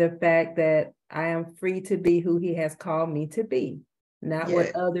accepting the fact that I am free to be who he has called me to be, not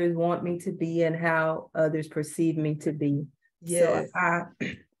what others want me to be and how others perceive me to be. Yes. So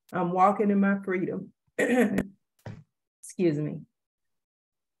I'm walking in my freedom. Excuse me.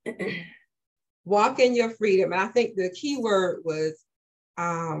 Walk in your freedom. And I think the key word was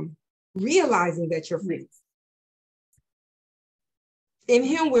realizing that you're free. In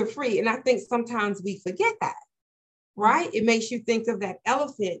him, we're free. And I think sometimes we forget that, right? It makes you think of that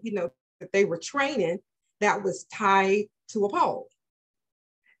elephant, you know, that they were training that was tied to a pole.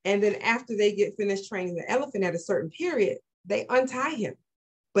 And then after they get finished training the elephant at a certain period, they untie him.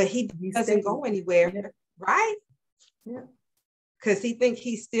 But he doesn't go anywhere, right? Yeah. Because he thinks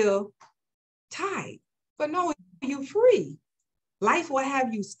he's still tied. But no, you're free. Life will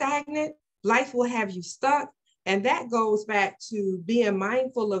have you stagnant. Life will have you stuck. And that goes back to being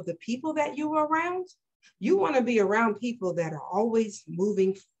mindful of the people that you are around. You want to be around people that are always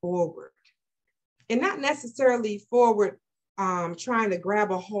moving forward. And not necessarily forward, trying to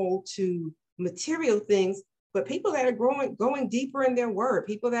grab a hold to material things, but people that are going deeper in their word,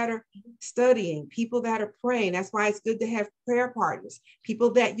 people that are studying, people that are praying. That's why it's good to have prayer partners,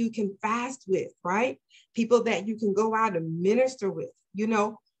 people that you can fast with, right? People that you can go out and minister with. You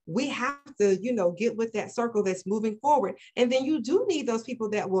know, we have to, you know, get with that circle that's moving forward. And then you do need those people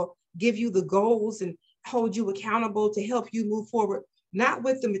that will give you the goals and hold you accountable to help you move forward, not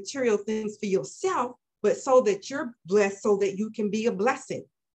with the material things for yourself, but so that you're blessed, so that you can be a blessing.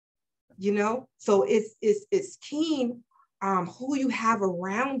 You know, so it's keen who you have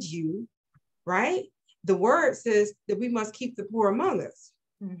around you, right? The word says that we must keep the poor among us.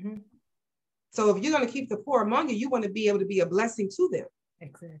 Mm-hmm. So if you're going to keep the poor among you, you want to be able to be a blessing to them.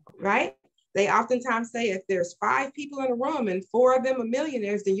 Exactly. Right? They oftentimes say if there's 5 people in a room and 4 of them are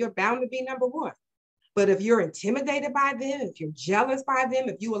millionaires, then you're bound to be number 1. But if you're intimidated by them, if you're jealous by them,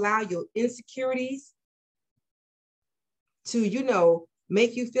 if you allow your insecurities to, you know,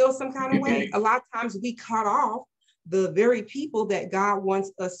 make you feel some kind of way, a lot of times we cut off the very people that God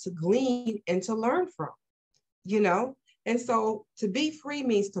wants us to glean and to learn from, you know? And so to be free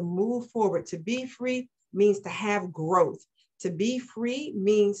means to move forward. To be free means to have growth. To be free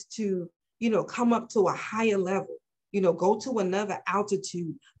means to, you know, come up to a higher level, you know, go to another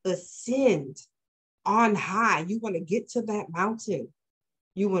altitude, ascend on high. You want to get to that mountain.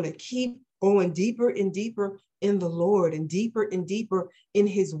 You want to keep going deeper and deeper in the Lord and deeper in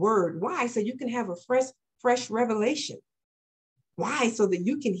his word. Why? So you can have a fresh revelation. Why? So that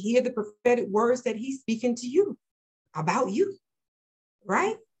you can hear the prophetic words that he's speaking to you about you,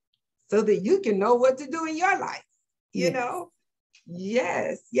 right? So that you can know what to do in your life, you know?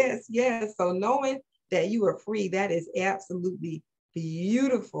 Yes. So knowing that you are free, that is absolutely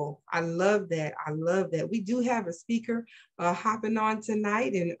beautiful. I love that. We do have a speaker hopping on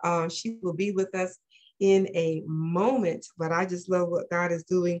tonight, and she will be with us in a moment, but I just love what God is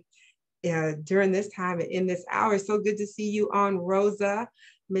doing during this time and in this hour. So good to see you on, Rosa.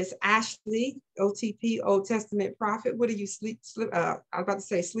 Miss Ashley, OTP, Old Testament prophet. What are you I'm about to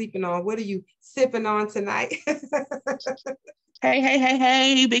say sleeping on. What are you sipping on tonight?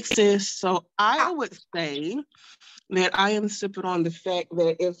 Hey, big sis. So I would say that I am sipping on the fact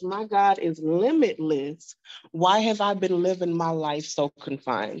that if my God is limitless, why have I been living my life so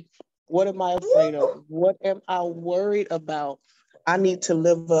confined? What am I afraid of? What am I worried about? I need to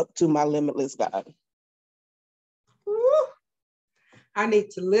live up to my limitless God. I need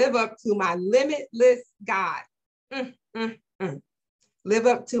to live up to my limitless God. Live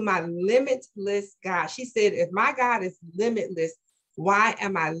up to my limitless God. She said, if my God is limitless, why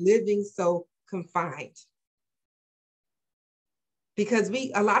am I living so confined? Because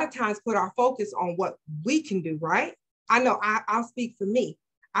we a lot of times put our focus on what we can do, right? I know I'll speak for me.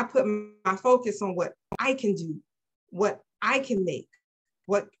 I put my focus on what I can do, what I can make,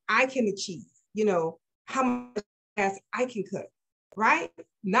 what I can achieve, how much gas I can cut, right?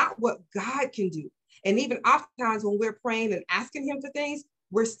 Not what God can do. And even oftentimes when we're praying and asking him for things,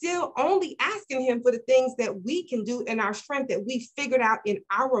 we're still only asking him for the things that we can do in our strength, that we figured out in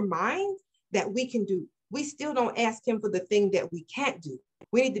our mind that we can do. We still don't ask him for the thing that we can't do.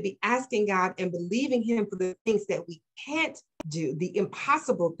 We need to be asking God and believing him for the things that we can't do, the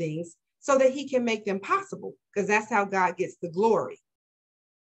impossible things, so that he can make them possible, because that's how God gets the glory,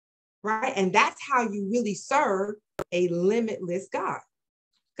 right? And that's how you really serve a limitless God.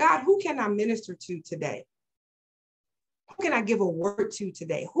 God, who can I minister to today? Who can I give a word to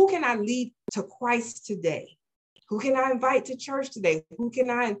today? Who can I lead to Christ today? Who can I invite to church today? Who can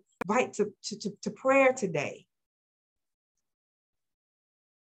I invite to prayer today?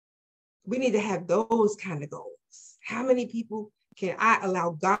 We need to have those kind of goals. How many people can I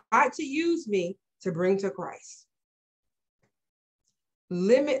allow God to use me to bring to Christ?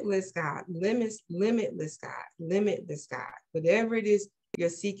 Limitless God, limitless God, limitless God. Whatever it is you're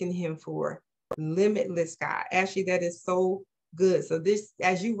seeking him for, limitless God. Actually, that is so good. So this,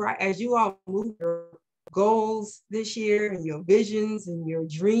 as you all move your goals this year and your visions and your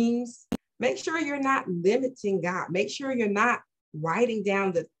dreams, make sure you're not limiting God. Make sure you're not writing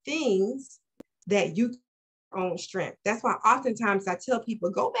down the things that you own strength. That's why oftentimes I tell people,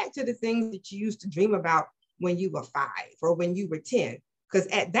 go back to the things that you used to dream about when you were 5 or when you were 10, because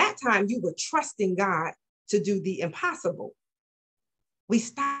at that time you were trusting God to do the impossible. We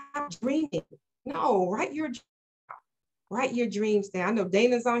stop dreaming. No, write your dreams down. I know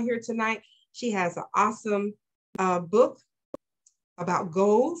Dana's on here tonight. She has an awesome book about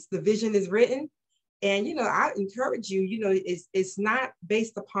goals. The vision is written. And, I encourage you, it's not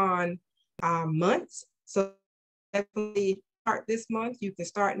based upon months. So definitely start this month. You can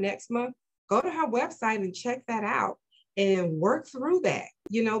start next month. Go to her website and check that out and work through that,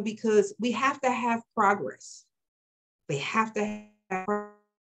 because we have to have progress. We have to have progress.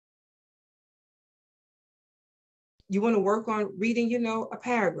 You want to work on reading, a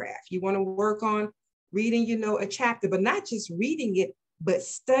paragraph. You want to work on reading, a chapter, but not just reading it, but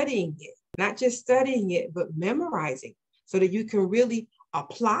studying it. Not just studying it, but memorizing, so that you can really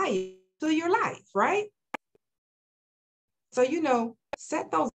apply it to your life, right? So, set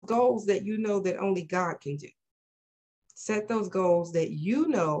those goals that that only God can do. Set those goals that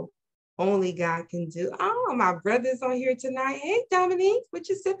only God can do. Oh, my brother's on here tonight. Hey, Dominique, what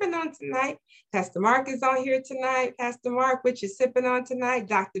you sipping on tonight? Pastor Mark is on here tonight. Pastor Mark, what you sipping on tonight?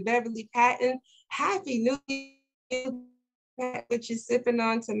 Dr. Beverly Patton, happy New Year. What you sipping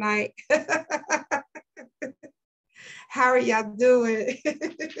on tonight? How are y'all doing?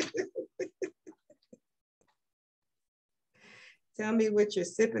 Tell me what you're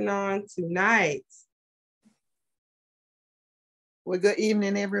sipping on tonight. Well, good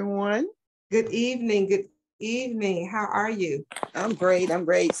evening, everyone. Good evening. Good evening. How are you? I'm great.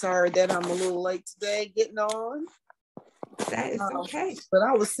 Sorry that I'm a little late today getting on. That is okay. But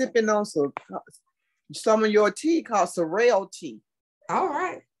I was sipping on some of your tea called Sorrel tea. All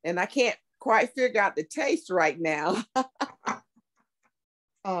right. And I can't quite figure out the taste right now.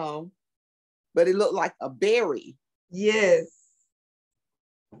 But it looked like a berry. Yes.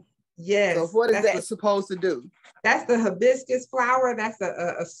 Yes. So what is that supposed to do? That's the hibiscus flower. That's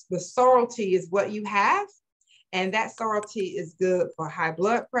the sorrel tea is what you have. And that sorrel tea is good for high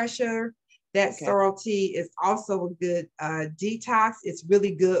blood pressure. That sorrel tea is also a good detox. It's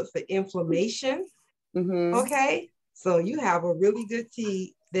really good for inflammation. Mm-hmm. Okay. So you have a really good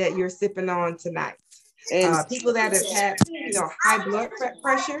tea that you're sipping on tonight. And people that have had, high blood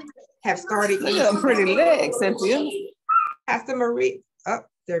pressure have started using pretty legs, Cynthia. Pastor Marie. Oh,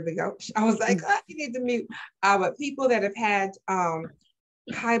 there we go. I was like, you need to mute. But people that have had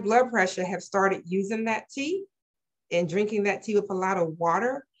high blood pressure have started using that tea and drinking that tea with a lot of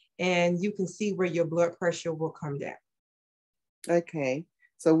water, and you can see where your blood pressure will come down. Okay.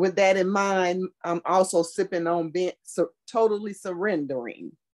 So with that in mind, I'm also sipping on totally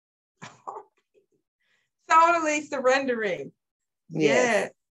surrendering. Totally surrendering.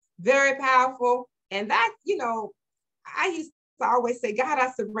 Yes. Very powerful. And that, I used I always say, God,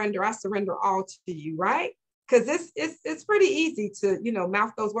 I surrender all to you, right? Because it's pretty easy to, you know,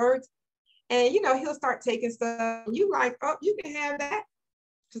 mouth those words. And, you know, he'll start taking stuff. And you like, oh, you can have that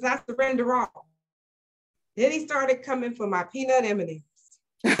because I surrender all. Then he started coming for my peanut M&Ms.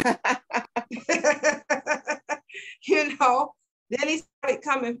 You know, then he started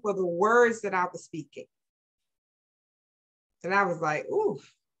coming for the words that I was speaking. And I was like, ooh,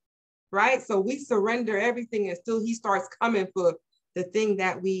 right? So we surrender everything until he starts coming for the thing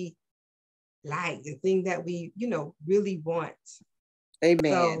that we like, the thing that we, you know, really want.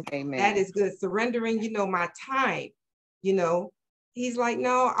 Amen. So amen. That is good. Surrendering, you know, my time, you know, he's like,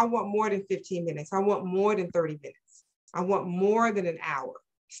 no, I want more than 15 minutes. I want more than 30 minutes. I want more than an hour.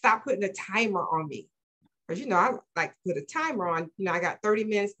 Stop putting a timer on me. Because, you know, I like to put a timer on, you know, I got 30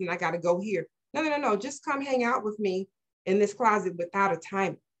 minutes and I got to go here. No. Just come hang out with me in this closet without a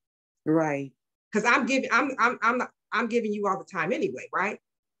timer. Right. Because I'm giving you all the time anyway, right?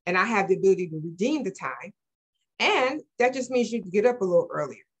 And I have the ability to redeem the time. And that just means you can get up a little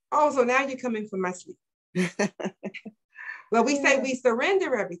earlier. Oh, so now you're coming for my sleep. Well, we say we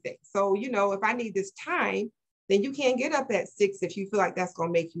surrender everything. So, you know, if I need this time, then you can't get up at 6 if you feel like that's going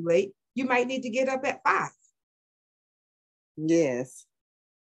to make you late. You might need to get up at 5. Yes.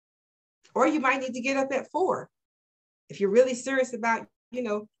 Or you might need to get up at 4. If you're really serious about, you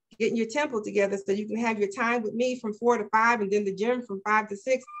know, getting your temple together so you can have your time with me from 4 to 5 and then the gym from 5 to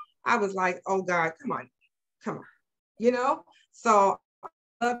 6. I was like, oh God, come on, you know? So I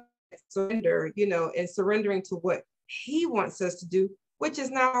love surrender, you know, and surrendering to what he wants us to do, which is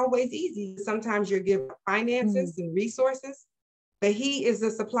not always easy. Sometimes you're given finances and resources, but he is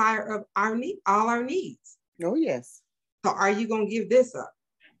the supplier of all our needs. Oh, yes. So are you going to give this up?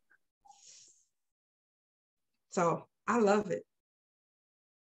 So I love it.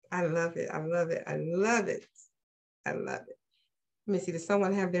 I love it. I love it. I love it. I love it. Let me see. Does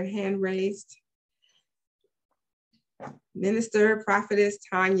someone have their hand raised? Minister, Prophetess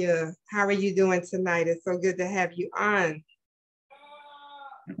Tanya, how are you doing tonight? It's so good to have you on.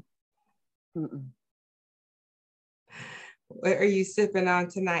 What are you sipping on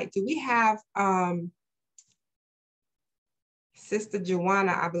tonight? Do we have Sister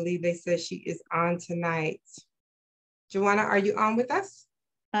Joanna? I believe they said she is on tonight. Joanna, are you on with us?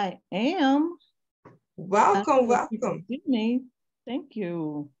 I am. Welcome, welcome. Thank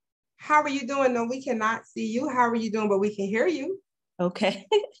you. How are you doing? No, we cannot see you. How are you doing? But we can hear you. Okay.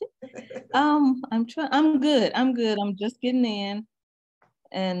 I'm good. I'm just getting in.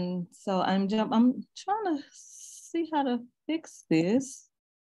 And so I'm trying to see how to fix this.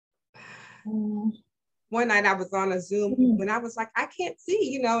 One night I was on a Zoom when I was like, I can't see,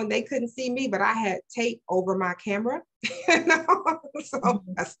 you know, and they couldn't see me, but I had tape over my camera, you know? So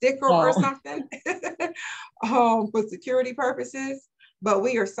a sticker or something for security purposes. But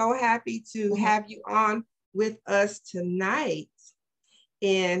we are so happy to have you on with us tonight.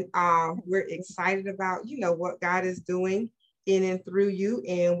 And we're excited about, you know, what God is doing in and through you.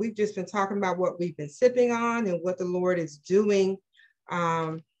 And we've just been talking about what we've been sipping on and what the Lord is doing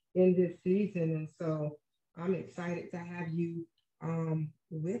in this season. And so I'm excited to have you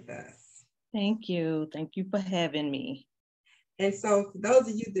with us. Thank you. Thank you for having me. And so for those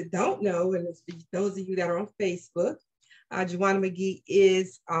of you that don't know, and it's for those of you that are on Facebook, Joanna McGee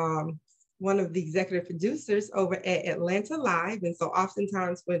is one of the executive producers over at Atlanta Live. And so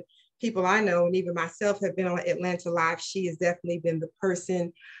oftentimes when people I know, and even myself, have been on Atlanta Live, she has definitely been the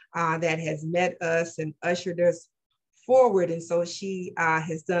person that has met us and ushered us forward. And so she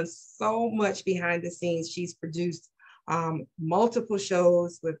has done so much behind the scenes. She's produced multiple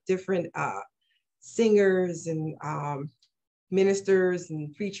shows with different singers and ministers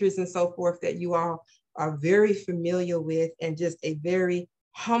and preachers and so forth that you all are very familiar with, and just a very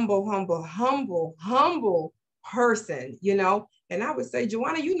humble person, you know. And I would say,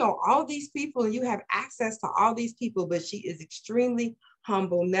 Joanna, you know all these people and you have access to all these people, but she is extremely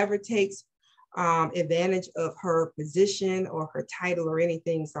humble, never takes advantage of her position or her title or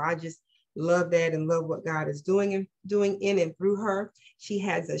anything. So I just love that and love what God is doing in and through her. She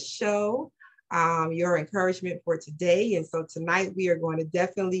has a show, Your Encouragement for Today. And so tonight we are going to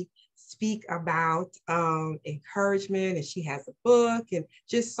definitely speak about encouragement, and she has a book and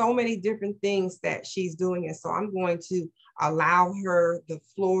just so many different things that she's doing. And so I'm going to allow her the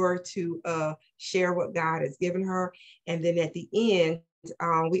floor to share what God has given her. And then at the end,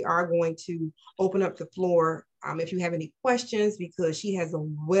 we are going to open up the floor if you have any questions, because she has a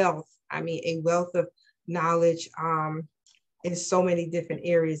wealth of knowledge in so many different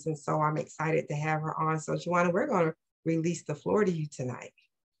areas. And so I'm excited to have her on. So Joanna, we're going to release the floor to you tonight.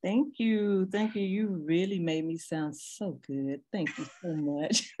 Thank you. Thank you. You really made me sound so good. Thank you so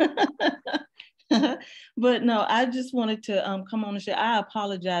much. But no, I just wanted to come on and share. I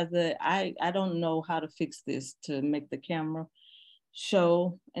apologize that I don't know how to fix this to make the camera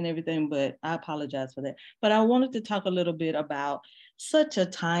show and everything, but I apologize for that. But I wanted to talk a little bit about such a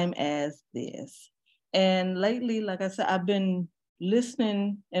time as this. And lately, like I said, I've been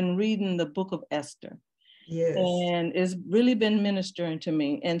listening and reading the book of Esther. Yes. And it's really been ministering to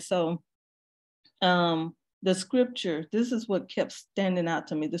me. And so the scripture, this is what kept standing out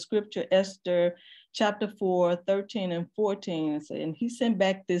to me. The scripture, Esther chapter 4, 13 and 14. And he sent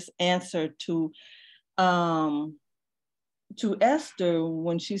back this answer to Esther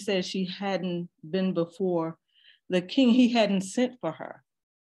when she said she hadn't been before the king. He hadn't sent for her.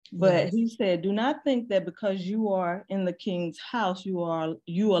 But yes, he said, do not think that because you are in the king's house, you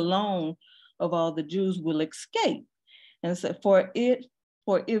alone of all the Jews will escape. And so for if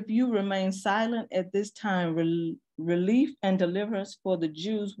you remain silent at this time, relief and deliverance for the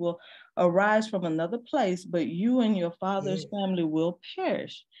Jews will arise from another place, but you and your father's family will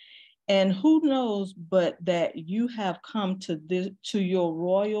perish. And who knows but that you have come to your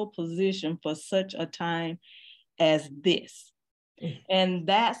royal position for such a time as this. And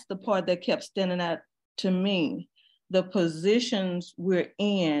that's the part that kept standing out to me. The positions we're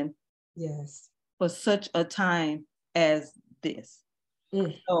in, yes, for such a time as this.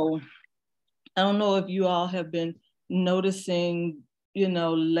 So I don't know if you all have been noticing,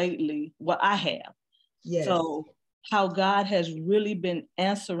 lately, what I have. Yes. So how God has really been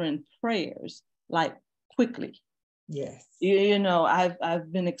answering prayers like quickly. Yes.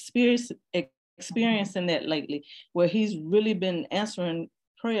 I've been experiencing that lately, where he's really been answering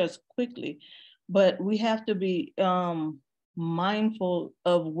prayers quickly. But we have to be mindful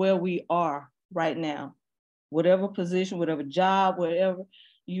of where we are right now. Whatever position, whatever job, whatever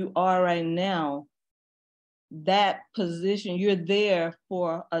you are right now, that position, you're there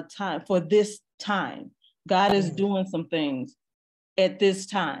for a time, for this time. God is doing some things at this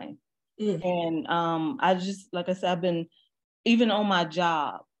time. And I just, like I said, I've been, even on my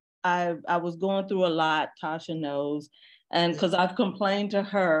job, I was going through a lot, Tascia knows, and because I've complained to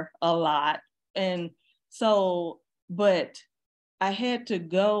her a lot. And so, but I had to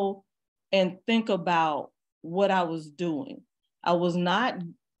go and think about what I was doing. I was not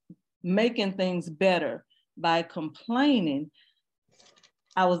making things better by complaining.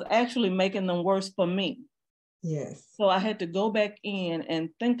 I was actually making them worse for me. Yes. So I had to go back in and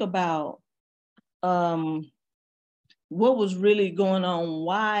think about what was really going on,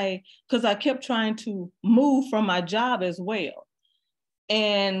 why, because I kept trying to move from my job as well.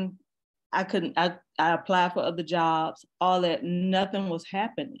 And I couldn't, I applied for other jobs, all that, nothing was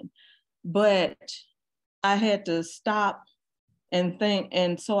happening. But I had to stop and think.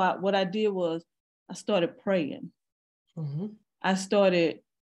 And so what I did was I started praying. Mm-hmm. I started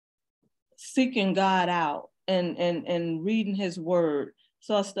seeking God out and reading his word.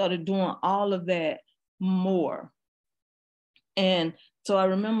 So I started doing all of that more. And so I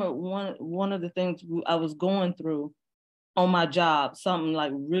remember one of the things I was going through on my job, something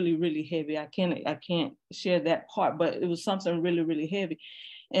like really, really heavy. I can't share that part, but it was something really, really heavy.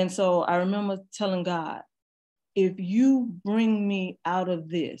 And so I remember telling God, if you bring me out of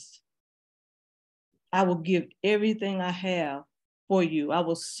this, I will give everything I have for you. I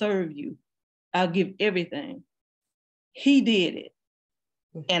will serve you. I'll give everything. He did it.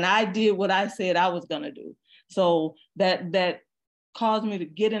 And I did what I said I was going to do. So that caused me to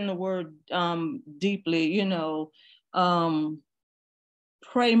get in the word deeply,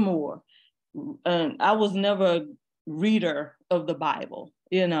 pray more. And I was never a reader of the Bible.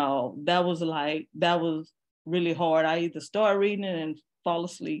 That was really hard. I either start reading it and fall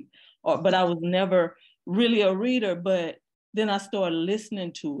asleep, but I was never really a reader. But then I started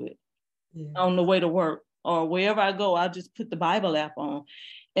listening to it on the way to work or wherever I go. I just put the Bible app on.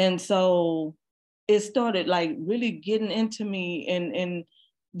 And so it started like really getting into me and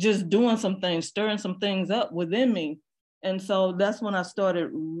just doing some things, stirring some things up within me. And so that's when I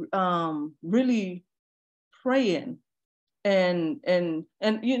started really praying. And it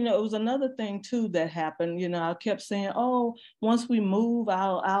was another thing too that happened. I kept saying, oh, once we move,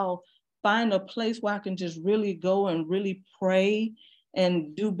 I'll find a place where I can just really go and really pray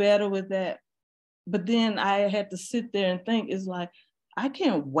and do better with that. But then I had to sit there and think, it's like, I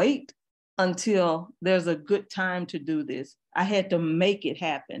can't wait until there's a good time to do this. I had to make it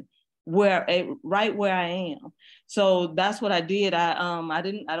happen right where I am. So that's what I did. I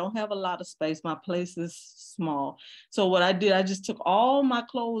don't have a lot of space. My place is small. So what I did, I just took all my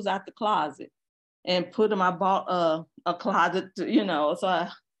clothes out the closet and put them. I bought a closet, so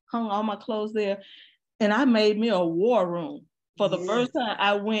hung all my clothes there. And I made me a war room. For the first time,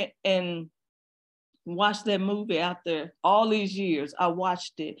 I went and watched that movie after all these years. I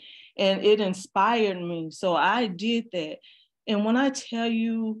watched it and it inspired me. So I did that. And when I tell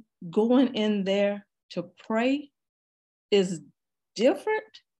you, going in there to pray is different.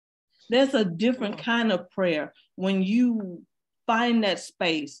 There's a different kind of prayer when you find that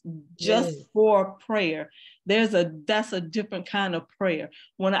space just for prayer. That's a different kind of prayer.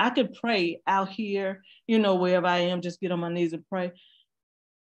 When I could pray out here, you know, wherever I am, just get on my knees and pray.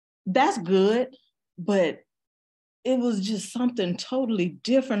 That's good, but it was just something totally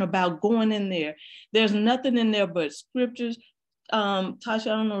different about going in there. There's nothing in there but scriptures. Tascia, I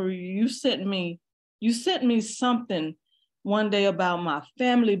don't know, you sent me something one day about my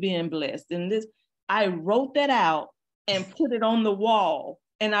family being blessed. And I wrote that out and put it on the wall.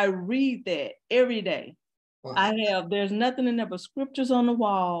 And I read that every day. Wow. There's nothing in there but scriptures on the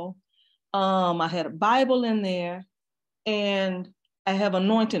wall. I had a Bible in there and I have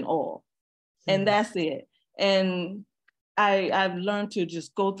anointing oil and that's it. And I've learned to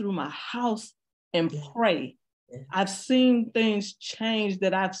just go through my house and pray. I've seen things change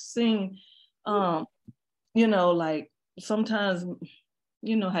that I've seen, you know, like sometimes,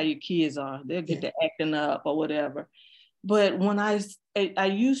 you know how your kids are, they'll get to acting up or whatever. But when I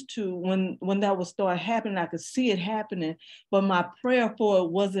used to, when that would start happening, I could see it happening, but my prayer for it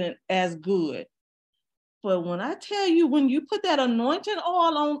wasn't as good. But when I tell you, when you put that anointing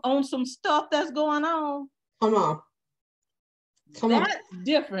oil on some stuff that's going on, that's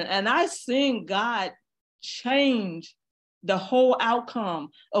different. And I seen God change the whole outcome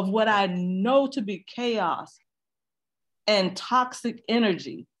of what I know to be chaos and toxic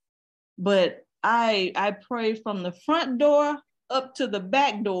energy. But I prayed from the front door up to the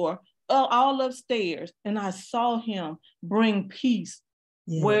back door, all upstairs, and I saw him bring peace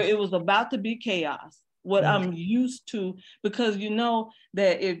where it was about to be chaos, what I'm used to, because you know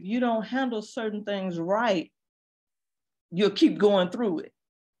that if you don't handle certain things right, you'll keep going through it.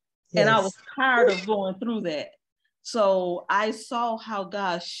 And I was tired of going through that. So I saw how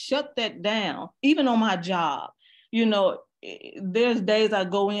God shut that down, even on my job. You know, there's days I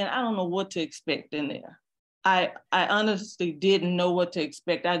go in, I don't know what to expect in there. I honestly didn't know what to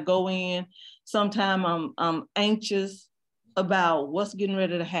expect. I go in, sometimes I'm anxious about what's getting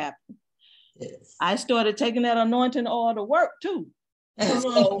ready to happen. I started taking that anointing oil to work too. And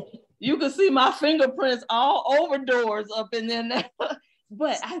so you can see my fingerprints all over doors up in there.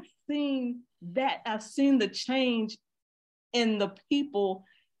 But I've seen the change in the people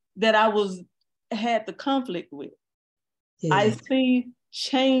that I had the conflict with. I see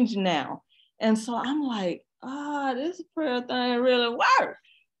change now. And so I'm like, this prayer thing really works.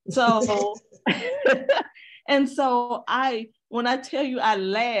 So, and so when I tell you, I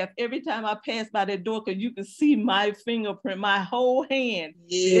laugh every time I pass by that door, because you can see my fingerprint, my whole hand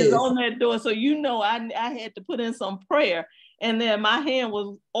is on that door. So, you know, I had to put in some prayer, and then my hand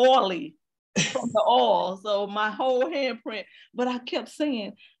was oily from the oil. So my whole handprint, but I kept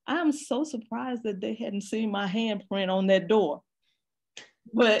saying, I'm so surprised that they hadn't seen my handprint on that door.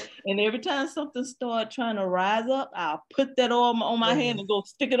 And every time something started trying to rise up, I'll put that oil on my hand and go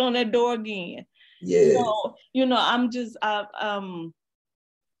stick it on that door again. So, you know,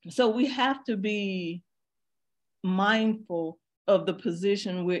 so we have to be mindful of the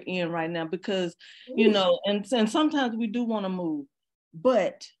position we're in right now, because, you know, and sometimes we do want to move,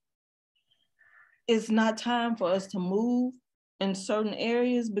 but it's not time for us to move in certain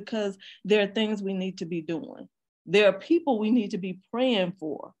areas, because there are things we need to be doing. There are people we need to be praying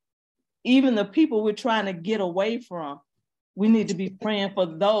for. Even the people we're trying to get away from, we need to be praying for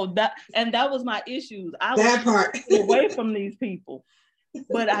those. And that was my issues. I was trying to get away from these people,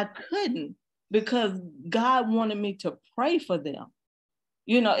 but I couldn't, because God wanted me to pray for them.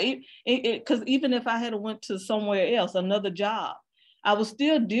 You know, because even if I had went to somewhere else, another job, I would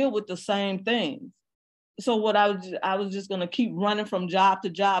still deal with the same things. So what I was just going to keep running from job to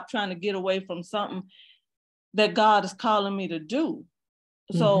job, trying to get away from something that God is calling me to do.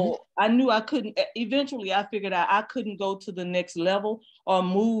 So I knew I couldn't. Eventually, I figured out I couldn't go to the next level or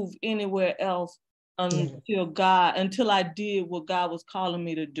move anywhere else until I did what God was calling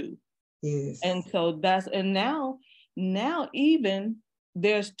me to do. And so now even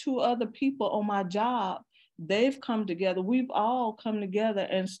there's 2 other people on my job. They've come together. We've all come together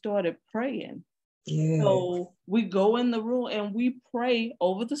and started praying. So we go in the room and we pray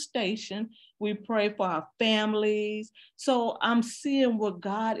over the station. We pray for our families. So I'm seeing what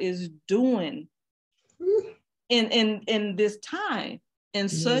God is doing in this time, in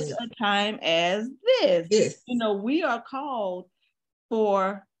such a time as this. You know, we are called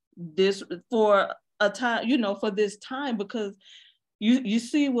for this for a time, you know, for this time, because you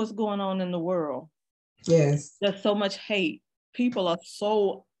see what's going on in the world. Yes. There's so much hate. People are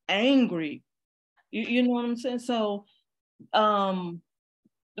so angry. You know what I'm saying? So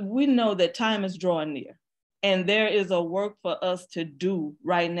we know that time is drawing near, and there is a work for us to do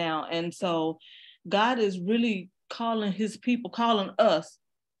right now. And so God is really calling his people, calling us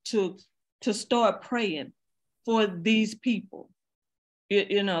to start praying for these people.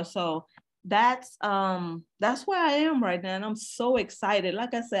 You know, so that's where I am right now, and I'm so excited.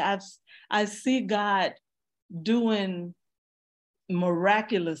 Like I said, I see God doing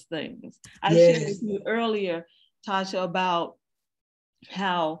miraculous things. I shared with you earlier, Tascia, about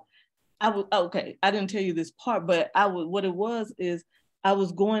how I didn't tell you this part, but what it was is I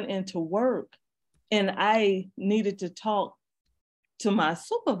was going into work and I needed to talk to my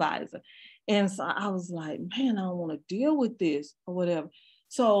supervisor. And so I was like, man, I don't want to deal with this or whatever.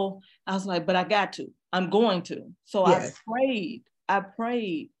 So I was like, but I got to, I'm going to. So I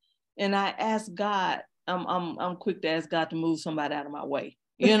prayed and I asked God, I'm quick to ask God to move somebody out of my way.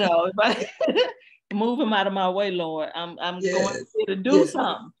 You know, move him out of my way, Lord. I'm going to do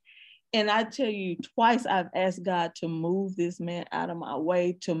something. And I tell you, twice I've asked God to move this man out of my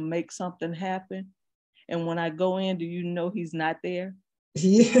way to make something happen. And when I go in, do you know he's not there?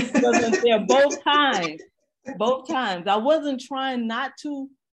 He wasn't there both times. Both times. I wasn't trying not to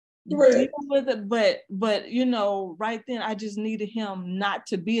deal with it, but you know, right then I just needed him not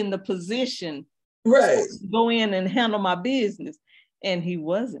to be in the position to go in and handle my business. And he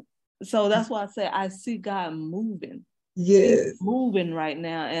wasn't. So that's why I say I see God moving. He's moving right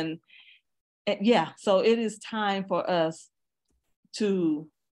now. And yeah, so it is time for us to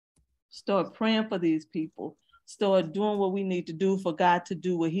start praying for these people, start doing what we need to do for God to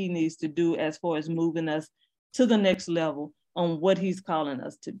do what he needs to do as far as moving us to the next level on what he's calling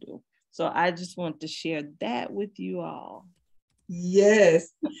us to do. So I just want to share that with you all. Yes.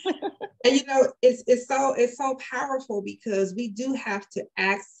 And you know, it's so powerful because we do have to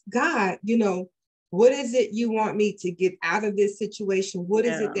ask God, you know, what is it you want me to get out of this situation? What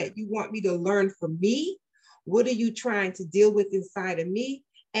is it that you want me to learn from me? What are you trying to deal with inside of me?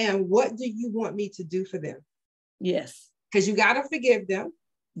 And what do you want me to do for them? Yes. Because you got to forgive them.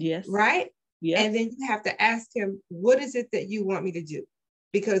 Yes. Right? Yes. And then you have to ask him, what is it that you want me to do?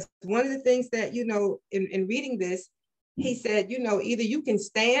 Because one of the things that, you know, in reading this, he said, you know, either you can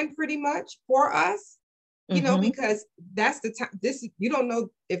stand pretty much for us, you know, because that's the time, you don't know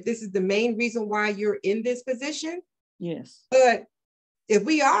if this is the main reason why you're in this position. Yes. But if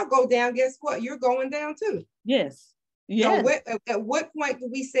we all go down, guess what? You're going down too. Yes. Yes. So at what point do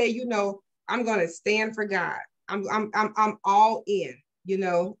we say, you know, I'm going to stand for God? I'm all in, you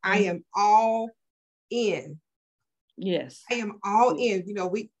know, I am all in. Yes. I am all in. You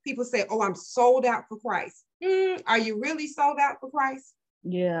know, people say, oh, I'm sold out for Christ. Are you really sold out for Christ?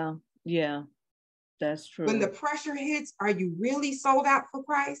 Yeah. Yeah. That's true. When the pressure hits, are you really sold out for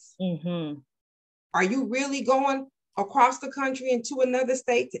Christ? Are you really going across the country into another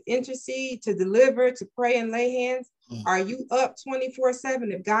state to intercede, to deliver, to pray and lay hands? Are you up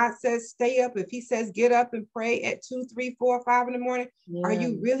 24/7? If God says stay up, if he says get up and pray at 2, 3, 4, 5 in the morning, are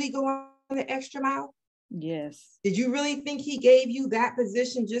you really going the extra mile? Yes. Did you really think he gave you that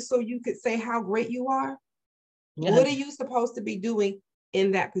position just so you could say how great you are? What are you supposed to be doing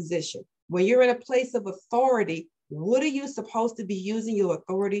in that position? When you're in a place of authority, what are you supposed to be using your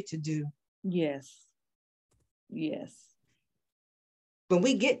authority to do? Yes. Yes. When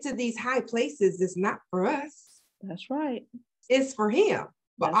we get to these high places, it's not for us. That's right. It's for him.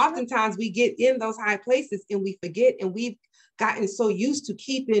 But oftentimes we get in those high places and we forget, and we've gotten so used to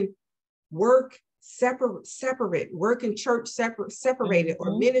keeping work separate, work and church separated,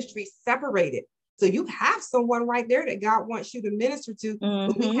 or ministry separated. So you have someone right there that God wants you to minister to,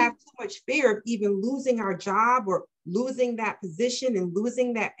 but we have too much fear of even losing our job or losing that position and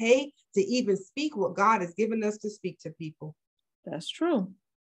losing that pay to even speak what God has given us to speak to people. That's true.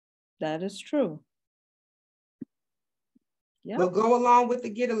 That is true. Yeah. We'll go along with the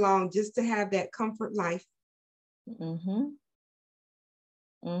get along just to have that comfort life.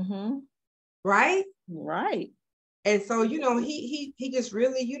 Right? Right. And so, you know, he just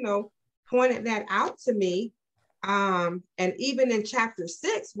really, you know, pointed that out to me. And even in chapter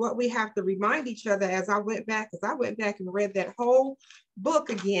 6, what we have to remind each other as I went back and read that whole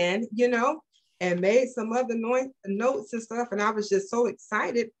book again, you know, and made some other notes and stuff. And I was just so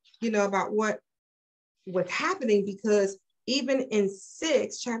excited, you know, about what was happening, because even in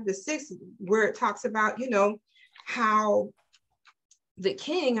chapter 6, where it talks about, you know, how the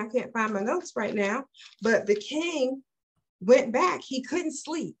king, I can't find my notes right now, but the king went back. He couldn't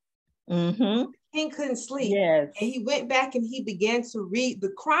sleep. Mm-hmm. King couldn't sleep. Yes. And he went back and he began to read the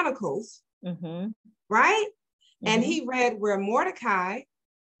Chronicles, right? And he read where Mordecai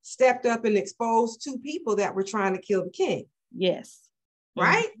stepped up and exposed two people that were trying to kill the king. Yes.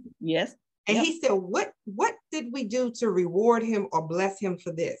 Right? Yes. And he said, what did we do to reward him or bless him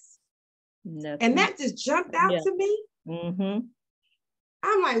for this? Nothing. And that just jumped out to me.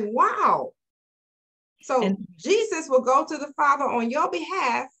 I'm like, wow. So Jesus will go to the Father on your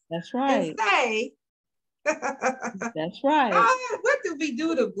behalf. That's right. And say, that's right. God, what did we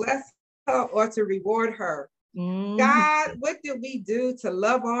do to bless her or to reward her? God, what did we do to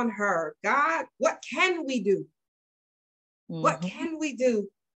love on her? God, what can we do? What can we do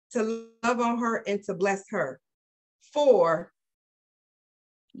to love on her and to bless her for?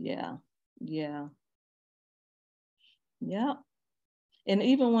 Yeah. And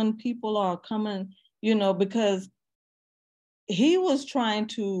even when people are coming, you know, because he was trying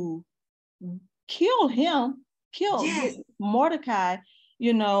to kill Mordecai,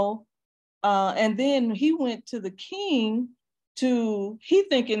 you know, and then he went to the king he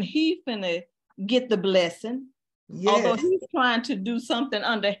thinking he finna get the blessing. Yes. Although he's trying to do something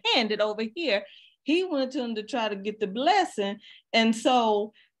underhanded over here, he went to him to try to get the blessing. And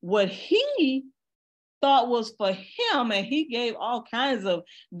so what he thought was for him, and he gave all kinds of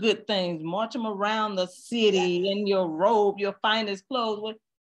good things, march him around the city in your robe, your finest clothes,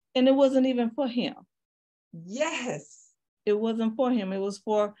 and it wasn't even for him. Yes. It wasn't for him. It was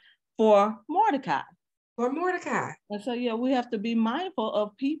for Mordecai. For Mordecai. And so, yeah, we have to be mindful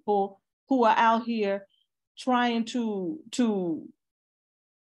of people who are out here trying to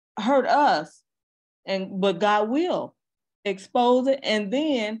hurt us, but God will expose it and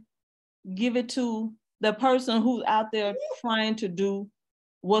then give it to the person who's out there trying to do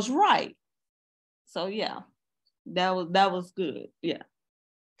what's right. So yeah, that was good. Yeah.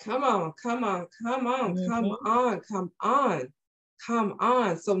 Come on. So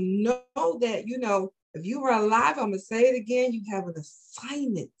know that, you know, if you were alive, I'm gonna say it again, you have an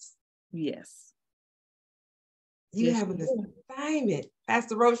assignment. Yes. You have an assignment.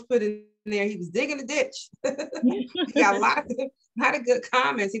 Pastor Roach put in there, he was digging a ditch. He got a lot of good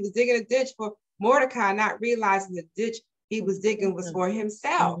comments. He was digging a ditch for Mordecai, not realizing the ditch he was digging was for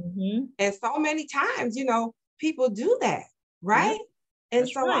himself. And so many times, you know, people do that, right? And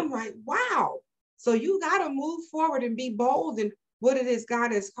that's so right. I'm like, wow. So you got to move forward and be bold in what it is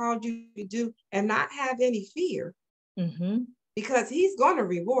God has called you to do and not have any fear, because he's going to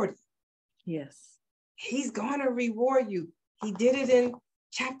reward you. Yes. He's going to reward you. He did it in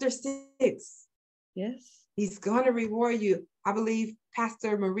chapter 6. Yes. He's going to reward you. I believe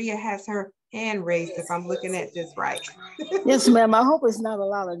Pastor Maria has her hand raised, if I'm looking at this right. Yes, ma'am. I hope it's not a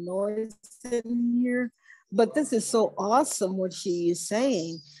lot of noise in here, but this is so awesome what she is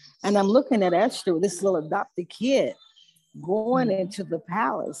saying. And I'm looking at Esther, this little adopted kid, going into the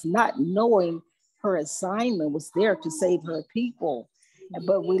palace, not knowing her assignment was there to save her people.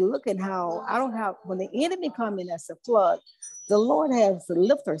 But we look at how when the enemy come in as a flood, the Lord has to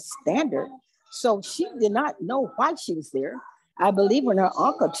lift her standard. So she did not know why she was there. I believe when her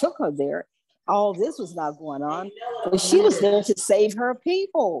uncle took her there, all this was not going on, but she was there to save her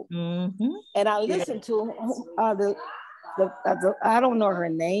people. And I listened to I don't know her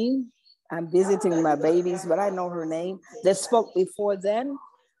name. I'm visiting my babies, but I know her name that spoke before then.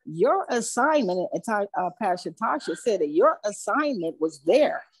 Your assignment, Pastor Tascia said that your assignment was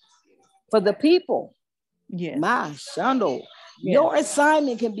there for the people. Yes. My Shando. Yes. Your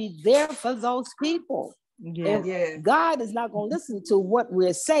assignment can be there for those people. Yes. God is not going to listen to what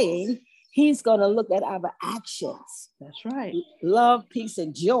we're saying. He's going to look at our actions. That's right. Love, peace,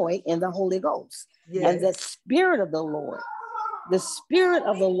 and joy in the Holy Ghost. Yes. And the Spirit of the Lord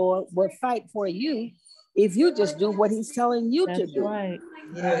will fight for you if you just do what he's telling you to do. Right.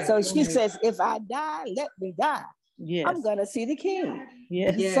 Yes. So she says, if I die, let me die. Yes. I'm going to see the King.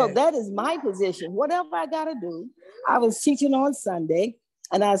 Yes. So that is my position. Whatever I got to do. I was teaching on Sunday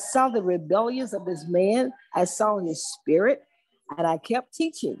and I saw the rebellions of this man. I saw his spirit and I kept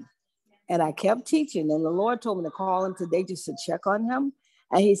teaching. And the Lord told me to call him today just to check on him.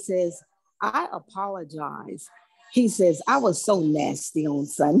 And he says, I apologize. He says, I was so nasty on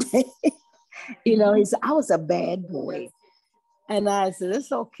Sunday. You know, he said, I was a bad boy. And I said,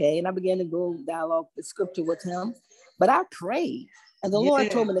 it's okay. And I began to go dialogue the scripture with him. But I prayed. And the Lord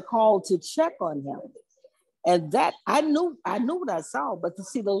told me to call to check on him. And that I knew what I saw. But to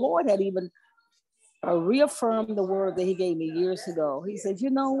see, the Lord had even reaffirmed the word that he gave me years ago. He said, you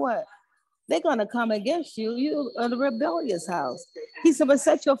know what? They're going to come against you. You are the rebellious house. He said, but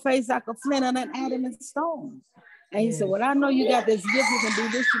set your face like a flint on an adamant stone. And he said, well, I know you got this gift, you can do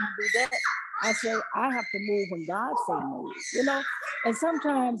this, you can do that. I said, I have to move when God say move, you know? And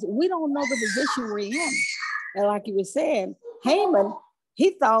sometimes we don't know the position we're in. And like you were saying, Haman,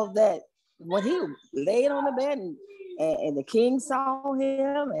 he thought that when he laid on the bed and the king saw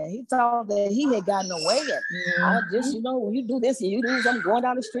him and he thought that he had gotten away. And I just, you know, when you do this and you do something going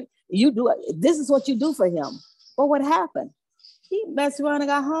down the street, you do it. This is what you do for him. But what happened? He messed around and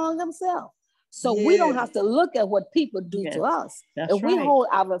got hung himself. So we don't have to look at what people do to us. If we hold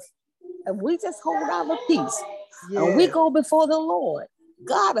our, if we just hold our peace and we go before the Lord,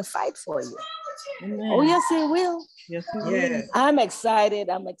 God will fight for you. Amen. Oh, yes, he will. Yes, he will. I'm excited.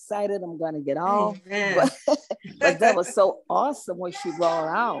 I'm going to get off. But that was so awesome what she brought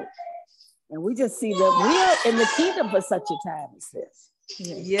out. And we just see that we're in the kingdom for such a time as this.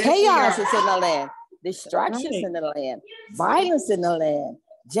 Yes, chaos is in the land. Distractions in the land. Violence in the land.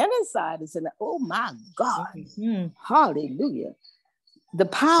 Genocide is in the, oh my God. Hallelujah. The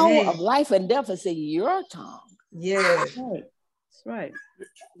power of life and death is in your tongue. Yes. That's right.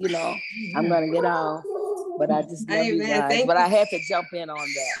 You know, I'm going to get off, but I just love you guys. But I had to jump in on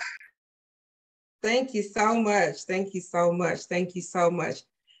that. Thank you so much. Thank you so much. Thank you so much.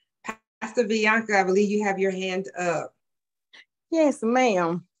 Pastor Bianca, I believe you have your hand up. Yes,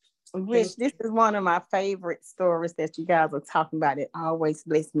 ma'am. Which this is one of my favorite stories that you guys are talking about. It always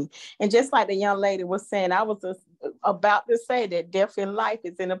blessed me. And just like the young lady was saying, I was just about to say that death and life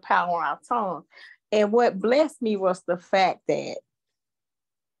is in the power of our tongue. And what blessed me was the fact that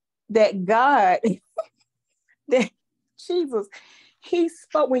God, that Jesus, he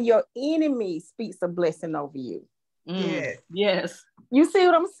spoke when your enemy speaks a blessing over you. Yes. You see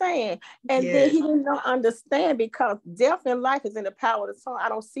what I'm saying? And then he didn't understand because death and life is in the power of the tongue. I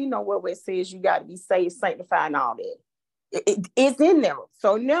don't see nowhere where it says you got to be saved, sanctified, and all that. It's in there.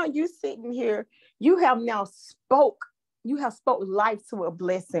 So now you're sitting here, you have spoke life to a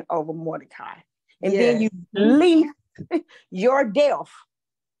blessing over Mordecai. And then you leave your death,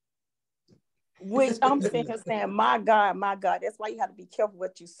 which I'm sitting here saying, my God, that's why you have to be careful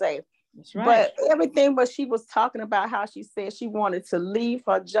what you say. That's right. But everything what she was talking about, how she said she wanted to leave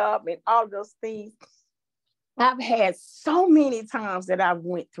her job and all those things. I've had so many times that I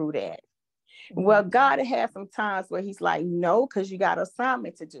went through that. Well, God had some times where he's like, no, because you got an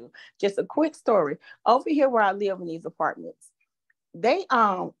assignment to do. Just a quick story. Over here where I live in these apartments, they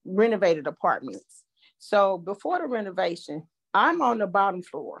renovated apartments. So before the renovation, I'm on the bottom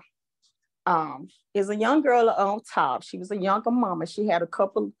floor. There's a young girl on top. She was a younger mama. She had a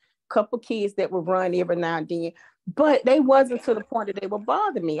couple kids that would run every now and then, but they wasn't to the point that they would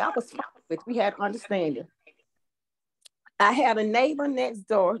bother me. I was fine with it. We had understanding. I had a neighbor next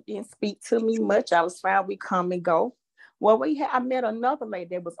door, didn't speak to me much. I was fine. We come and go. Well, I met another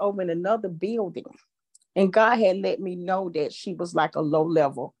lady that was over in another building, and God had let me know that she was like a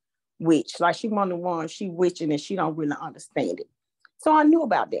low-level witch. Like she one of the ones, she witching and she don't really understand it. So I knew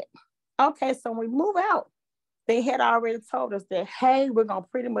about that. Okay, so when we move out, they had already told us that, hey, we're going to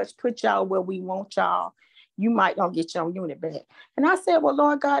pretty much put y'all where we want y'all. You might not get your unit back. And I said, well,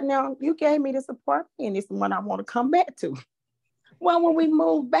 Lord God, now you gave me this apartment and this is one I want to come back to. Well, when we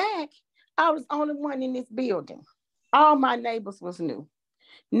moved back, I was the only one in this building. All my neighbors was new.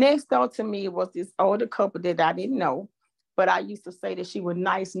 Next door to me was this older couple that I didn't know, but I used to say that she was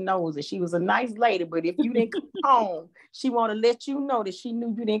nice nosy. She was a nice lady, but if you didn't come home, she want to let you know that she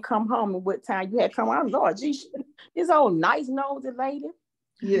knew you didn't come home and what time you had come home. Lord, geez, this old nice nosy lady.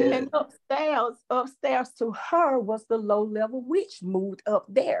 Yeah. And upstairs to her was the low-level witch moved up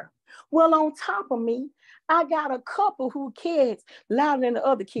there. Well, on top of me, I got a couple who kids louder than the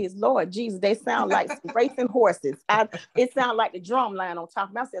other kids. Lord Jesus, they sound like racing horses. It sounded like the drum line on top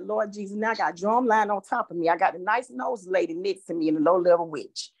of me. I said, Lord Jesus, now I got a drum line on top of me. I got a nice nose lady next to me and a low-level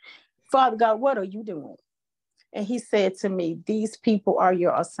witch. Father God, what are you doing? And he said to me, these people are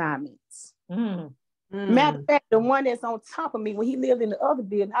your assignments. Matter of fact, the one that's on top of me, when he lived in the other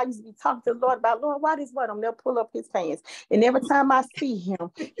building, I used to be talking to the Lord about, Lord, why this one? I'm never pull up his pants. And every time I see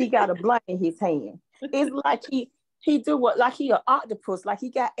him, he got a blunt in his hand. It's like he do what, like he an octopus, like he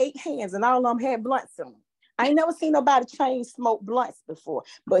got 8 hands and all of them had blunts in them. I ain't never seen nobody chain smoke blunts before,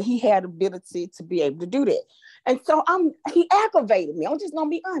 but he had the ability to be able to do that. And so he aggravated me. I'm just gonna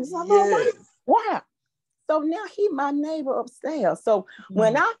be honest. I'm like, why? So now he my neighbor upstairs. So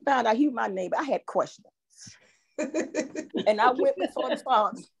when I found out he was my neighbor, I had questions. And I went before the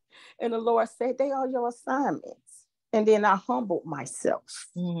Father, and the Lord said, they are your assignments. And then I humbled myself.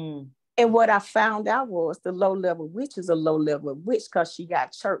 And what I found out was the low-level witch is a low-level witch because she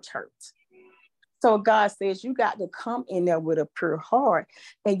got church hurt. So God says you got to come in there with a pure heart,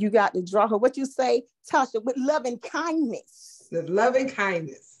 and you got to draw her, what you say, Tasha, with loving kindness. The loving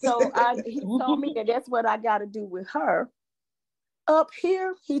kindness. So he told me that that's what I got to do with her. Up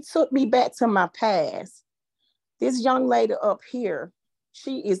here, he took me back to my past. This young lady up here,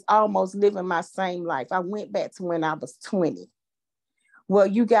 she is almost living my same life. I went back to when I was 20. Well,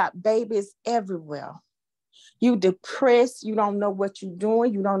 you got babies everywhere. You depressed, you don't know what you're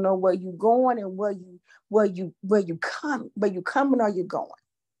doing, you don't know where you're going and where you coming or you're going.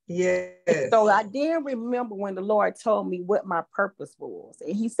 Yes. So I didn't remember when the Lord told me what my purpose was.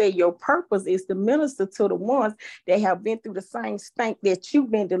 And he said, your purpose is to minister to the ones that have been through the same stink that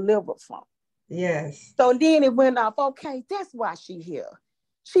you've been delivered from. Yes. So then it went off, okay, that's why she here.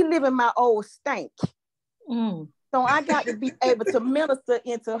 She living my old stank. Mm. So I got to be able to minister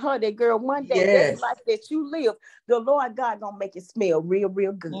into her that, girl, one day, that life that you live, the Lord God gonna make it smell real,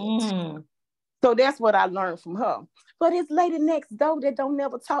 real good. Mm. So that's what I learned from her. But this lady next door that don't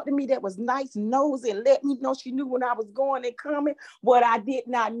never talk to me, that was nice, nosy, and let me know she knew when I was going and coming. What I did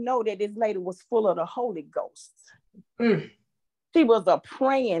not know, that this lady was full of the Holy Ghost. Mm. She was a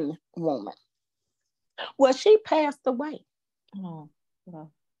praying woman. Well, she passed away. Oh, wow.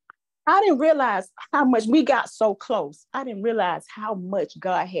 I didn't realize how much we got so close. I didn't realize how much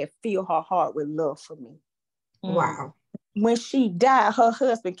God had filled her heart with love for me. Wow. When she died, her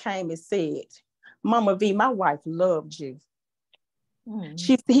husband came and said, Mama V, my wife loved you.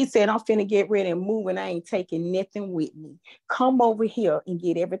 He said, I'm finna get ready and move, and I ain't taking nothing with me. Come over here and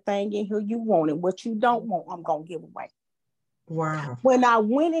get everything in here you want, and what you don't want, I'm gonna give away. Wow. When I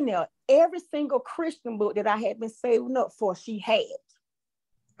went in there, every single Christian book that I had been saving up for, she had.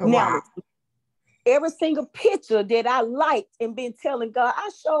 Oh, now, wow. Every single picture that I liked and been telling God, I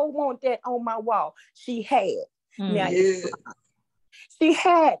sure want that on my wall, she had. Now, she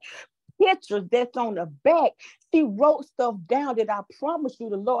had pictures that's on the back. She wrote stuff down that I promise you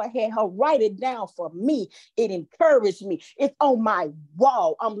the Lord had her write it down for me. It encouraged me. It's on my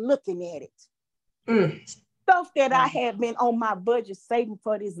wall. I'm looking at it. Stuff that I had been on my budget saving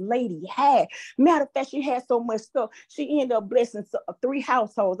for this lady had. Matter of fact, she had so much stuff. She ended up blessing 3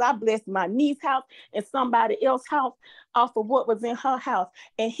 households. I blessed my niece's house and somebody else's house off of what was in her house.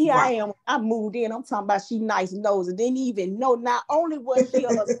 And here I am. I moved in. I'm talking about she nice nose and didn't even know. Not only was she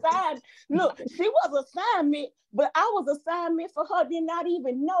assigned, look, she was assignment, but I was assignment for her. Did not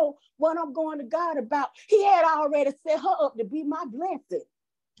even know what I'm going to God about. He had already set her up to be my blessing.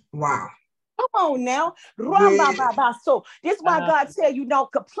 Wow. Come on now. So this is why God tell you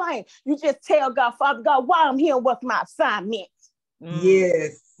don't complain. You just tell God, Father God, why I'm here, what's my assignment?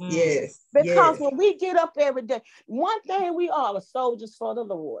 Yes. Because when we get up every day, one thing we are soldiers for the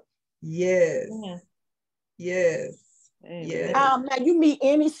Lord. Yes. Now you meet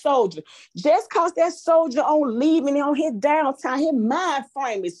any soldier, just because that soldier on leaving on his downtime, his mind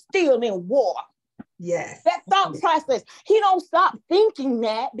frame is still in war. Yes. That thought process. He don't stop thinking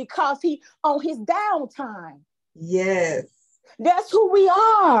that because he on his downtime. Yes. That's who we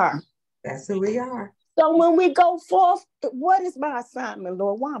are. That's who we are. So when we go forth, what is my assignment,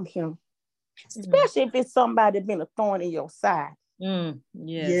 Lord? Why I'm here? Especially if it's somebody that's been a thorn in your side.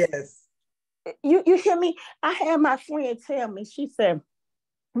 Yes. You hear me? I had my friend tell me, she said,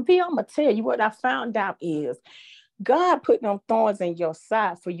 V, I'm going to tell you what I found out is God put them thorns in your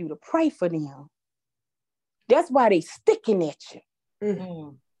side for you to pray for them. That's why they sticking at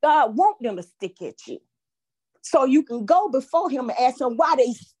you. God want them to stick at you. So you can go before him and ask him why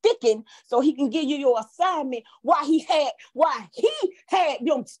they sticking, so he can give you your assignment, why he had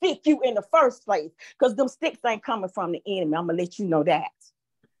them stick you in the first place. Because them sticks ain't coming from the enemy. I'm going to let you know that.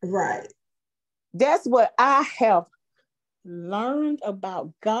 Right. That's what I have learned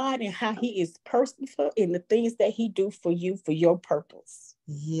about God and how he is personal in the things that he do for you for your purpose.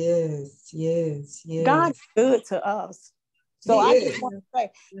 Yes. God is good to us. So I just want to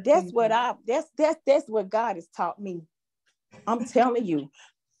say that's what God has taught me. I'm telling you,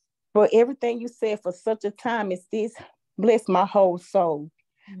 for everything you said for such a time as this, bless my whole soul,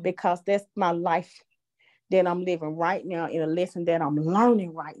 because that's my life that I'm living right now, in a lesson that I'm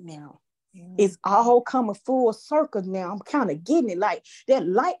learning right now. It's all coming full circle now. I'm kind of getting it, like that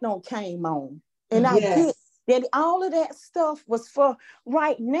light don't came on. And I get that all of that stuff was for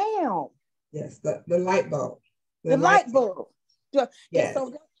right now. Yes, the light bulb. The light bulb. Yes.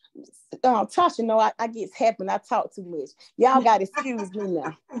 So, Tasha, no, I get happy and I talk too much. Y'all got to excuse me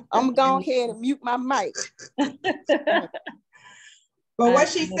now. I'm going to go ahead and mute my mic. But what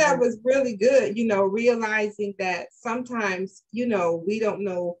she said was really good, realizing that sometimes, we don't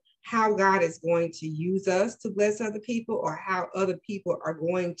know how God is going to use us to bless other people, or how other people are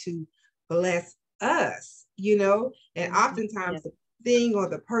going to bless us, you know, and oftentimes the thing or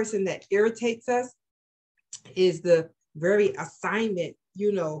the person that irritates us is the very assignment,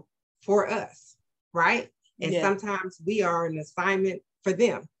 you know, for us, right? And sometimes we are an assignment for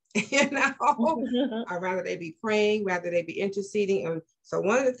them, you know, or rather they be praying, rather they be interceding. And so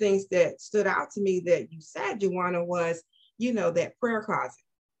one of the things that stood out to me that you said, Joanna, was, you know, that prayer closet.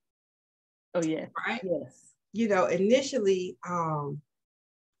 Oh, yeah. Right? Yes. You know, initially,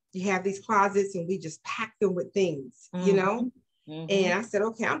 you have these closets and we just pack them with things, you know? And I said,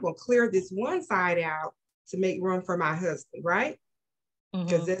 okay, I'm going to clear this one side out to make room for my husband, right?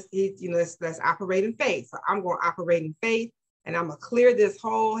 Because this, you know, let's operate in faith. So I'm going to operate in faith and I'm going to clear this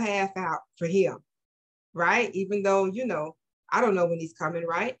whole half out for him, right? Even though, you know, I don't know when he's coming,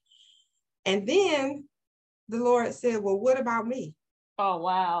 right? And then the Lord said, well, what about me? Oh,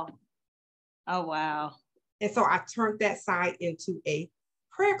 wow. Oh, wow. And so I turned that side into a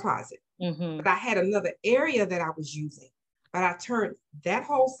prayer closet. But I had another area that I was using, but I turned that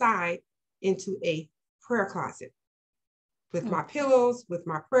whole side into a prayer closet with my pillows, with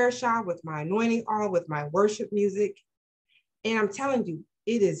my prayer shawl, with my anointing oil, with my worship music. And I'm telling you,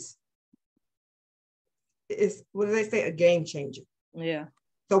 it's what do they say? A game changer. Yeah.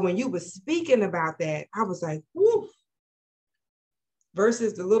 So when you were speaking about that, I was like, whoo.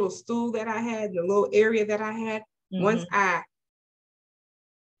 Versus the little stool that I had, the little area that I had, once I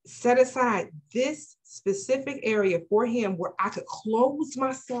set aside this specific area for him where I could close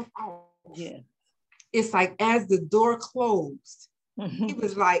myself off. Yeah. It's like as the door closed, he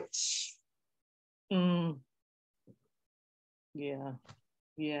was like, shh. Yeah.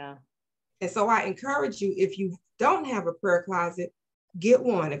 Yeah. And so I encourage you, if you don't have a prayer closet, get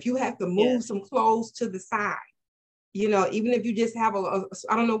one. If you have to move some clothes to the side, you know, even if you just have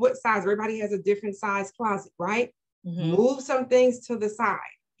I don't know what size, everybody has a different size closet, right? Move some things to the side.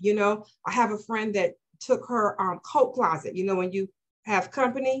 You know, I have a friend that took her coat closet, you know, when you have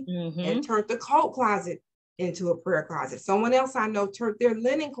company and turned the coat closet into a prayer closet. Someone else I know turned their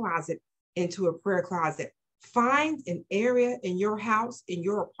linen closet into a prayer closet. Find an area in your house, in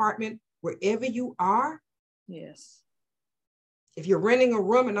your apartment, wherever you are. Yes. If you're renting a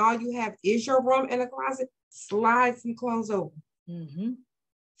room and all you have is your room and a closet, slide some clothes over.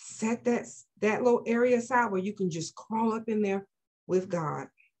 Set that little area aside where you can just crawl up in there with God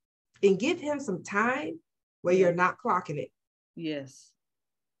and give him some time where you're not clocking it. Yes.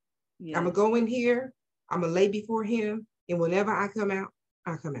 I'm going to go in here. I'm going to lay before him. And whenever I come out,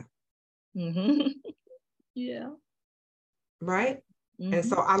 I come out. Yeah. Right? And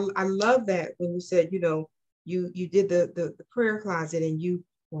so I love that when you said, you know, you did the prayer closet and you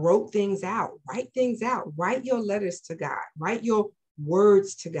wrote things out, write things out, write your letters to God, write your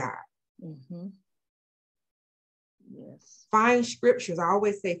words to God. Yes. Find scriptures. I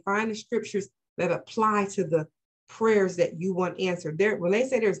always say, find the scriptures that apply to the prayers that you want answered. When they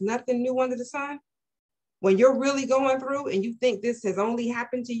say there's nothing new under the sun, when you're really going through and you think this has only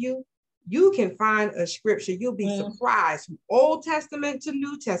happened to you, you can find a scripture. You'll be surprised from Old Testament to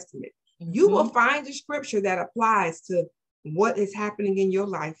New Testament. You will find a scripture that applies to what is happening in your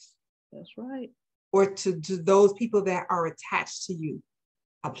life. That's right. Or to those people that are attached to you.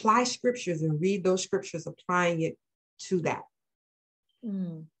 Apply scriptures and read those scriptures, applying it to that.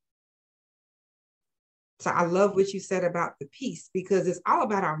 So I love what you said about the peace, because it's all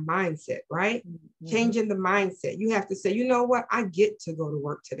about our mindset, right? Changing the mindset. You have to say, you know what? I get to go to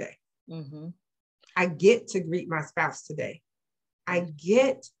work today. I get to greet my spouse today. I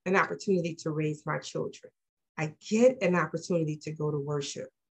get an opportunity to raise my children. I get an opportunity to go to worship.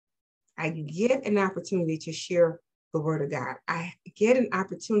 I get an opportunity to share the word of God. I get an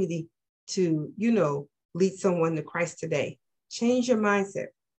opportunity to, you know, lead someone to Christ today. Change your mindset.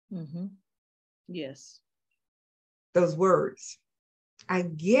 Yes. Those words. I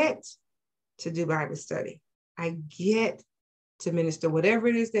get to do Bible study. I get to minister. Whatever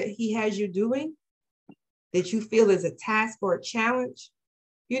it is that he has you doing that you feel is a task or a challenge,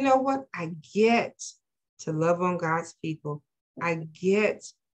 you know what? I get to love on God's people. I get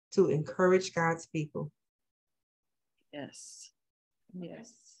to encourage God's people. Yes.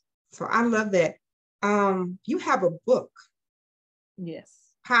 Yes. So I love that. You have a book. Yes.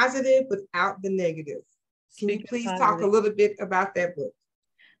 Positive without the negative. Can you please talk a little bit about that book?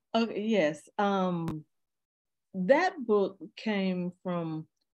 Okay, yes. That book came from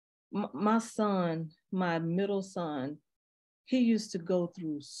my son, my middle son. He used to go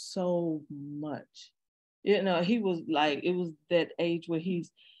through so much. You know, he was like, it was that age where he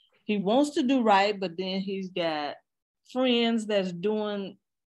wants to do right, but then he's got friends that's doing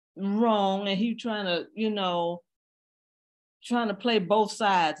wrong and he trying to, you know, trying to play both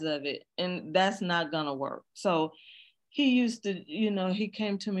sides of it, and that's not gonna work. So he used to, he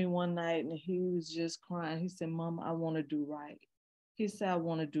came to me one night and he was just crying. He said, Mama, I want to do right. He said, I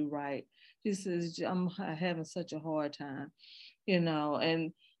want to do right. He says, I'm having such a hard time,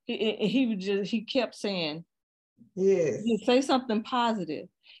 and he kept saying, yes, he'd say something positive,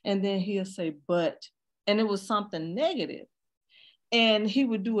 and then he'll say, but, and it was something negative. And he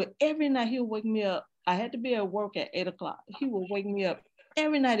would do it every night. He'll wake me up. I had to be at work at 8 o'clock. He would wake me up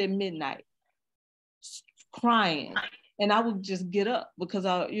every night at midnight, crying. And I would just get up because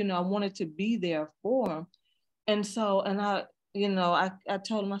I wanted to be there for him. And so, and I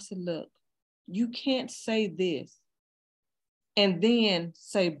told him, I said, look, you can't say this and then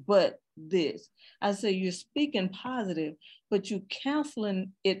say, but this. I said, you're speaking positive, but you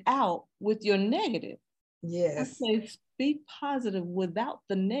canceling it out with your negative. Yes. I say, speak positive without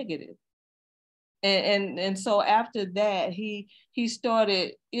the negative. And so after that, he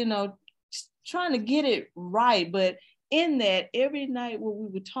started, trying to get it right. But in that, every night when we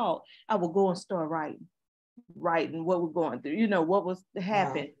would talk, I would go and start writing what we're going through, what was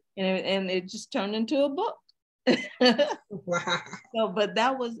happening. Wow. And it just turned into a book. Wow. So, but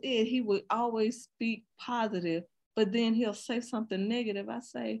that was it. He would always speak positive, but then he'll say something negative. I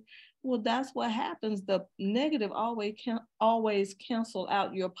say, well, that's what happens. The negative always cancel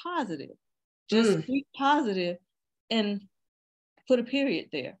out your positive. Just speak positive and put a period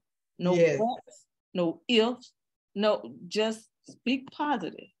there. No buts, no ifs, no, just speak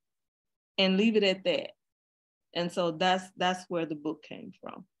positive and leave it at that. And so that's where the book came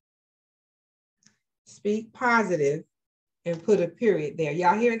from. Speak positive and put a period there.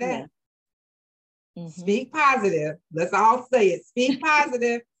 Y'all hear that? Yeah. Mm-hmm. Speak positive. Let's all say it. Speak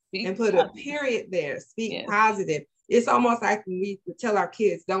positive and put a period there. Speak positive. It's almost like when we would tell our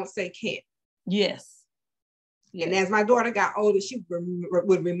kids, don't say can't. Yes. And as my daughter got older, she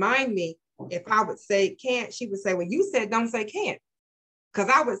would remind me, if I would say can't, she would say, well, you said don't say can't. Because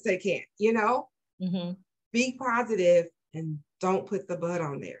I would say can't, Mm-hmm. Be positive and don't put the but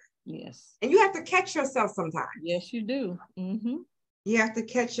on there. Yes. And you have to catch yourself sometimes. Yes, you do. Mm-hmm. You have to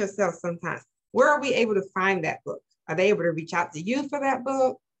catch yourself sometimes. Where are we able to find that book? Are they able to reach out to you for that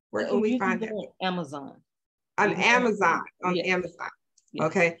book? Where can we find that? Amazon. On Amazon. On Amazon. Yes.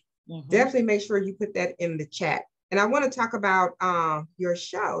 Okay. Mm-hmm. Definitely make sure you put that in the chat. And I want to talk about your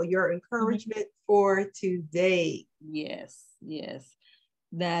show, your encouragement for today. Yes, yes.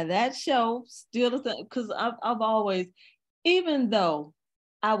 Now that show still, because I've always, even though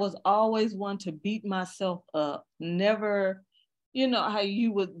I was always one to beat myself up, never, how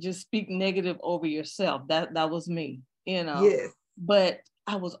you would just speak negative over yourself. That was me, Yes. But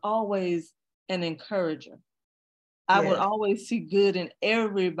I was always an encourager. I would always see good in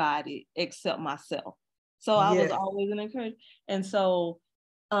everybody except myself. So I was always an encourager. And so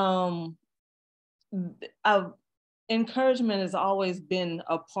encouragement has always been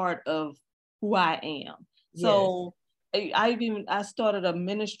a part of who I am. So I started a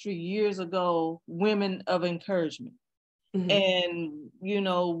ministry years ago, Women of Encouragement. Mm-hmm. And,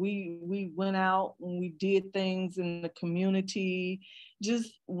 we went out and we did things in the community,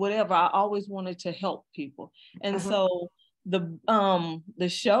 just whatever. I always wanted to help people. And so the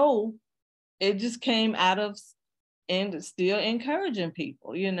show, it just came out of and still encouraging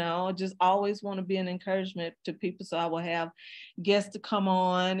people, just always want to be an encouragement to people. So I will have guests to come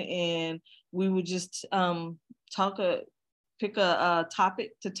on and we would just pick a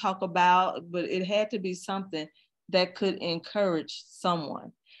topic to talk about, but it had to be something that could encourage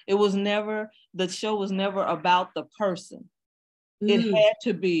someone. The show was never about the person. It had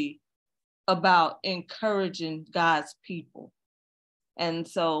to be about encouraging God's people. And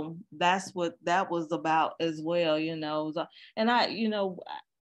so that's what that was about as well, And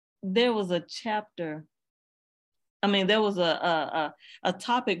there was a chapter. There was a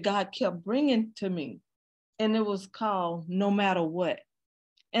topic God kept bringing to me, and it was called No Matter What.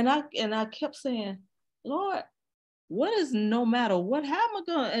 And I kept saying, Lord, what is no matter what? How am I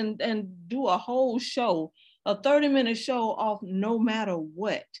going and do a whole show, a 30-minute show off no matter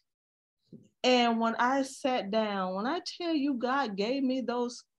what? And when I sat down, when I tell you God gave me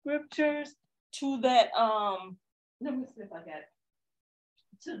those scriptures to that, let me see if I got it.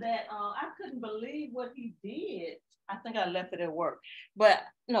 To that, I couldn't believe what he did. I think I left it at work. But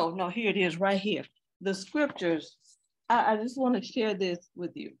no, here it is right here. The scriptures, I just want to share this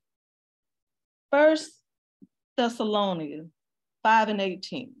with you. 1 Thessalonians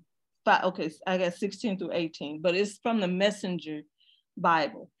 5:18. Okay, I got 16 through 18, but it's from the Messenger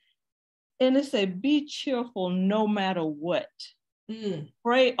Bible. And it said, be cheerful no matter what.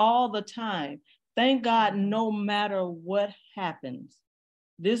 Pray all the time. Thank God no matter what happens.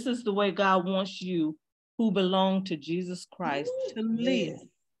 This is the way God wants you who belong to Jesus Christ to live. Yes.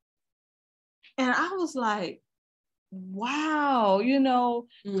 And I was like, wow, you know,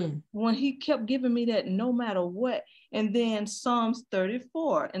 when he kept giving me that no matter what. And then Psalms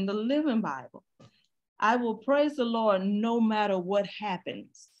 34 in the Living Bible. I will praise the Lord no matter what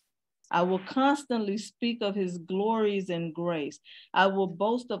happens. I will constantly speak of his glories and grace. I will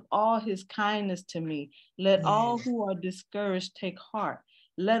boast of all his kindness to me. Let all who are discouraged take heart.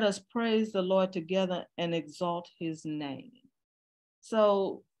 Let us praise the Lord together and exalt his name.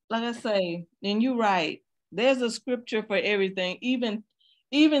 So, like I say, and you're right, there's a scripture for everything, even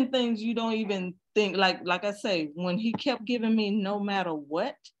things you don't even think, like I say, when he kept giving me no matter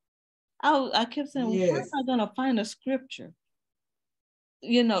what, I kept saying, well, how am I gonna find a scripture?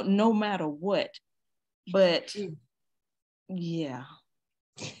 You know, no matter what. But yeah.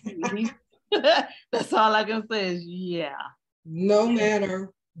 That's all I can say is yeah. No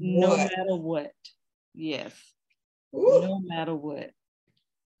matter no what. matter what. Yes. Ooh. No matter what.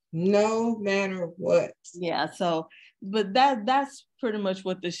 No matter what. Yeah. So, but that's pretty much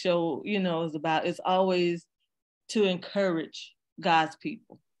what the show, you know, is about. It's always to encourage God's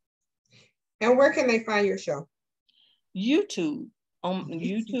people. And where can they find your show? YouTube. On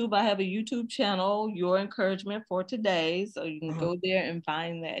YouTube, I have a YouTube channel, Your Encouragement for Today. So you can go there and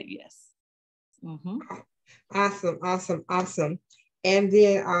find that. Yes. Awesome, awesome, awesome. And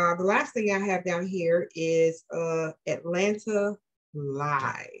then the last thing I have down here is Atlanta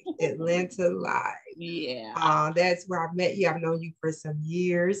Live. Atlanta Live. Yeah. That's where I've met you. I've known you for some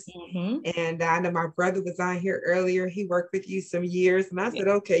years. And I know my brother was on here earlier. He worked with you some years. And I said,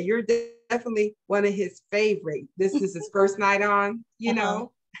 okay, you're definitely one of his favorite. This is his first night on, you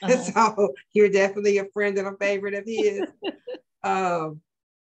know. So you're definitely a friend and a favorite of his.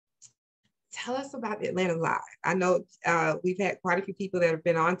 Tell us about Atlanta Live. I know we've had quite a few people that have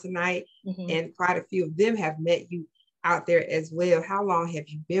been on tonight, and quite a few of them have met you out there as well. How long have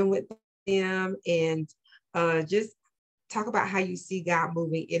you been with them? And just talk about how you see God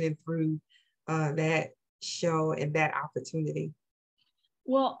moving in and through that show and that opportunity.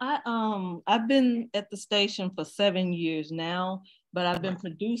 Well, I've been at the station for 7 years now, but I've been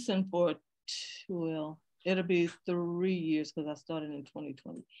producing for, well, it'll be 3 years because I started in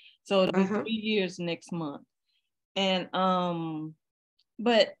 2020. So it'll be 3 years next month. And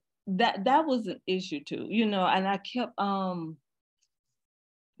but that was an issue too, you know, and I kept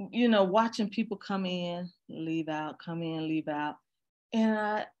you know, watching people come in, leave out, come in, leave out.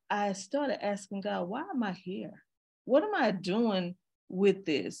 And I started asking God, why am I here? What am I doing with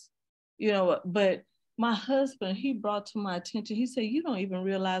this? You know, but my husband, he brought to my attention, he said, you don't even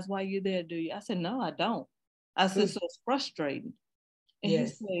realize why you're there, do you? I said, no, I don't. I said, so it's frustrating. And he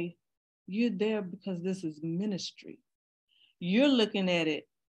said, you're there because this is ministry. You're looking at it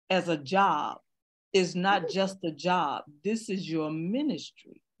as a job. It's not just a job. This is your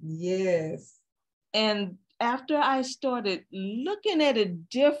ministry. Yes. And after I started looking at it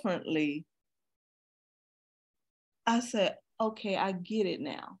differently, I said, okay, I get it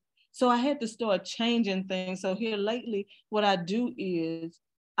now. So I had to start changing things. So here lately, what I do is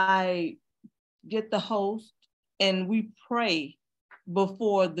I get the host and we pray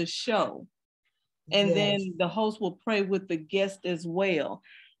before the show. And then the host will pray with the guest as well.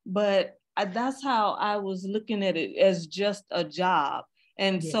 But that's how I was looking at it, as just a job.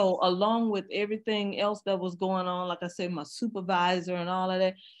 And so along with everything else that was going on, like I said, my supervisor and all of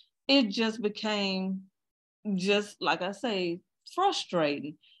that, it just became just, like I say,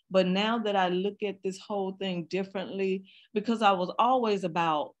 frustrating. But now that I look at this whole thing differently, because I was always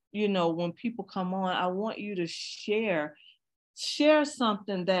about, you know, when people come on, I want you to share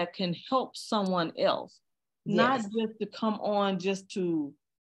something that can help someone else, not just to come on just to,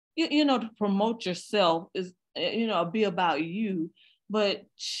 you know, to promote yourself, is, you know, be about you, but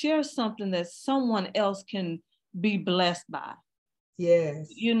share something that someone else can be blessed by. Yes.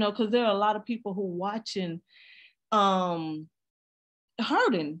 You know, because there are a lot of people who watching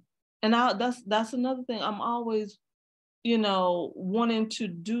hurting. And that's another thing. I'm always, you know, wanting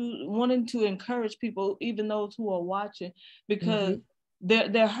to encourage people, even those who are watching, because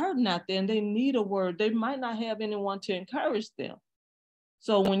they're hurting out there and they need a word. They might not have anyone to encourage them.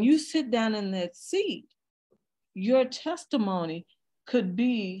 So when you sit down in that seat, your testimony could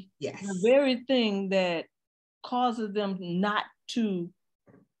be the very thing that causes them not to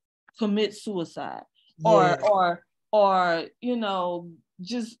commit suicide, or you know,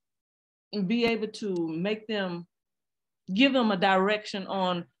 just be able to make them, give them a direction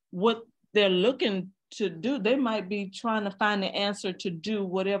on what they're looking to do. They might be trying to find the answer to do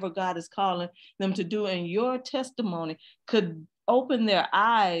whatever God is calling them to do. And your testimony could open their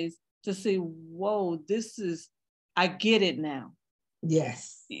eyes to see, whoa, I get it now.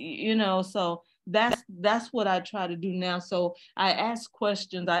 Yes. You know, so that's what I try to do now. So I ask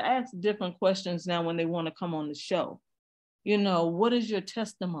questions. I ask different questions now when they want to come on the show. You know, what is your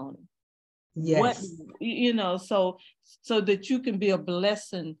testimony? Yes. What, you know, so that you can be a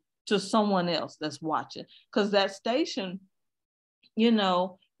blessing to someone else that's watching. Because that station, you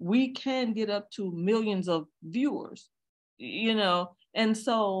know, we can get up to millions of viewers, you know, and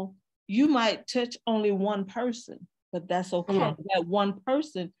so you might touch only one person, but that's okay. That one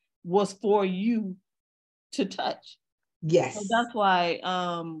person was for you to touch. Yes. So that's why,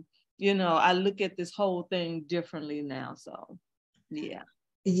 you know, I look at this whole thing differently now. So, yeah.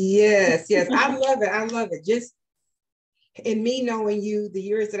 Yes, yes. I love it. I love it. Just in me knowing you, the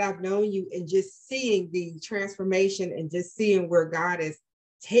years that I've known you, and just seeing the transformation and just seeing where God is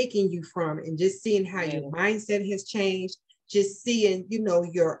taking you from, and just seeing how your mindset has changed, just seeing, you know,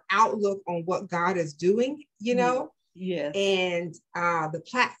 your outlook on what God is doing, you know, and the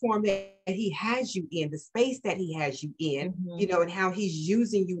platform that he has you in, the space that he has you in, you know, and how he's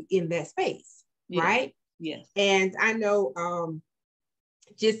using you in that space, right? Yes. And I know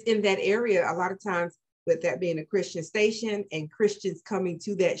just in that area, a lot of times, with that being a Christian station and Christians coming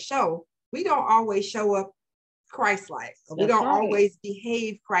to that show, we don't always show up Christ-like. We don't always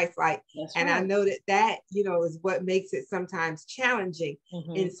behave Christ-like. And I know that, you know, is what makes it sometimes challenging.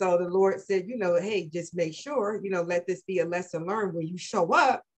 And so the Lord said, you know, hey, just make sure, you know, let this be a lesson learned. When you show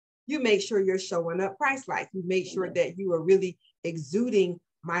up, you make sure you're showing up Christ-like. You make sure that you are really exuding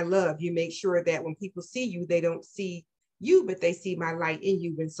my love. You make sure that when people see you, they don't see you, but they see my light in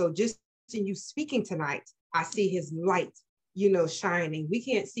you. And so just in you speaking tonight, I see his light, you know, shining. We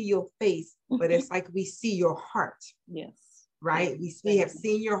can't see your face, but it's like we see your heart. Yes. Right? We have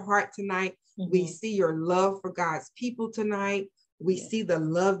seen your heart tonight. We see your love for God's people tonight. We see the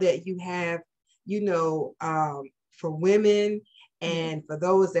love that you have, you know, for women and for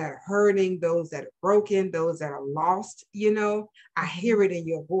those that are hurting, those that are broken, those that are lost, you know. I hear it in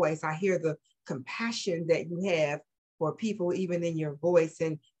your voice. I hear the compassion that you have for people, even in your voice,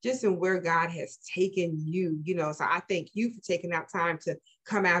 and just in where God has taken you, you know. So I thank you for taking out time to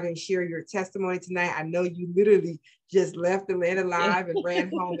come out and share your testimony tonight. I know you literally just left the land alive and ran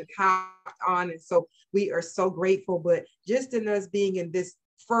home and hopped on. And so we are so grateful. But just in us being in this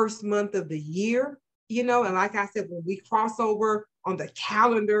first month of the year, you know, and like I said, when we cross over on the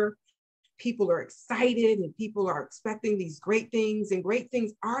calendar, people are excited and people are expecting these great things, and great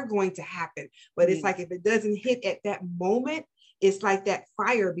things are going to happen. But it's like, if it doesn't hit at that moment, it's like that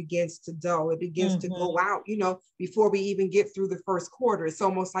fire begins to dull. It begins to go out, you know, before we even get through the first quarter. It's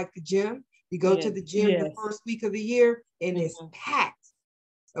almost like the gym. You go to the gym the first week of the year and it's packed.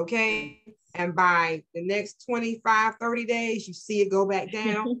 Okay. And by the next 25, 30 days, you see it go back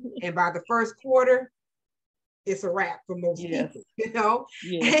down. And by the first quarter, it's a wrap for most people, you know.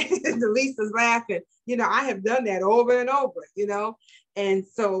 And Lisa's laughing. You know, I have done that over and over, you know. And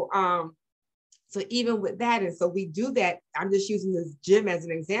so so even with that, and so we do that. I'm just using this gym as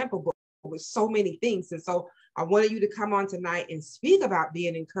an example, but with so many things. And so I wanted you to come on tonight and speak about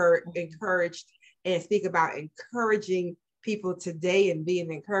being encouraged, and speak about encouraging people today, and being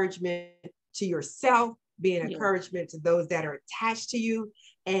an encouragement to yourself, being an encouragement to those that are attached to you,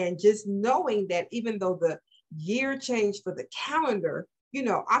 and just knowing that even though the year change for the calendar, you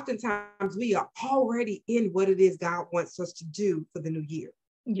know, oftentimes we are already in what it is God wants us to do for the new year.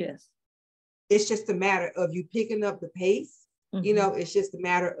 Yes. It's just a matter of you picking up the pace. You know, it's just a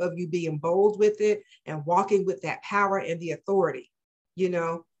matter of you being bold with it and walking with that power and the authority. You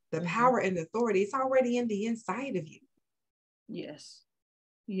know, the power and the authority, it's already in the inside of you. Yes.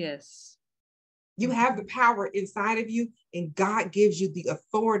 Yes. You have the power inside of you, and God gives you the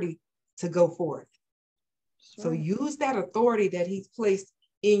authority to go forth. So use that authority that he's placed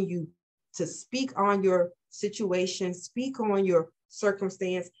in you to speak on your situation, speak on your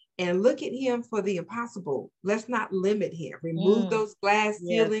circumstance, and look at him for the impossible. Let's not limit him. Remove those glass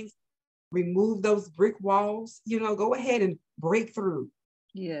ceilings, remove those brick walls, you know, go ahead and break through.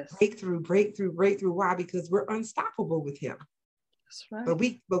 Yes. Break through, break through, break through. Why? Because we're unstoppable with him. That's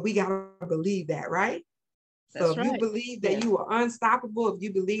right. But we gotta believe that, right? So if you believe that you are unstoppable, if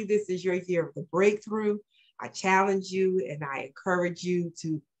you believe this is your year of the breakthrough, I challenge you and I encourage you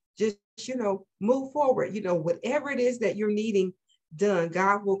to just, you know, move forward. You know, whatever it is that you're needing done,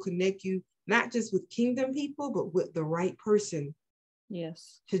 God will connect you, not just with kingdom people, but with the right person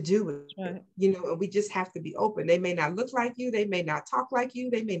Yes. To do it. Right. You know, and we just have to be open. They may not look like you, they may not talk like you,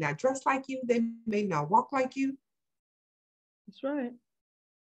 they may not dress like you, they may not walk like you. That's right.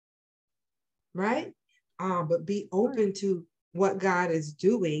 Right? But be open to what God is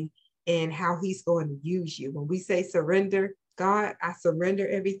doing and how he's going to use you. When we say surrender, God, I surrender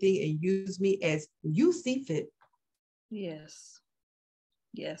everything and use me as you see fit. Yes.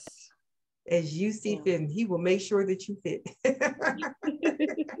 Yes. As you see fit, and he will make sure that you fit.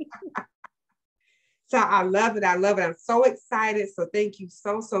 So I love it. I love it. I'm so excited. So thank you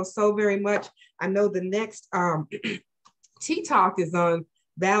so very much. I know the next Tea Talk is on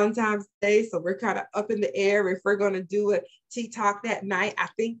Valentine's Day. So we're kind of up in the air if we're going to do a Tea Talk that night. I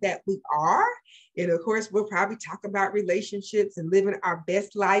think that we are. And of course, we'll probably talk about relationships and living our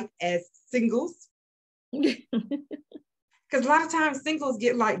best life as singles. Because a lot of times singles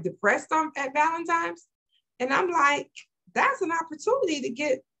get like depressed at Valentine's. And I'm like, that's an opportunity to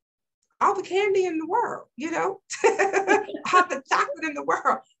get all the candy in the world, you know, all the chocolate in the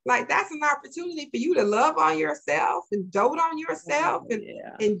world. Like that's an opportunity for you to love on yourself and dote on yourself and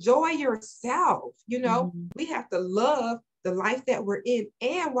enjoy yourself. You know, we have to love the life that we're in.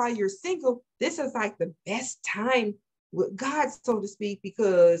 And while you're single, this is like the best time with God, so to speak,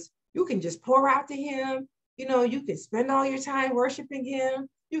 because you can just pour out to him. You know, you can spend all your time worshiping him.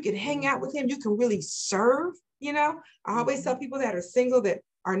 You can hang out with him. You can really serve. You know, I always tell people that are single, that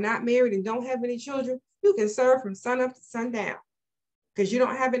are not married and don't have any children, you can serve from sun up to sundown because you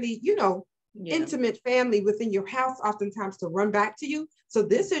don't have any, you know, intimate family within your house oftentimes to run back to you. So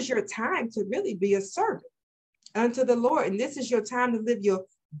this is your time to really be a servant unto the Lord. And this is your time to live your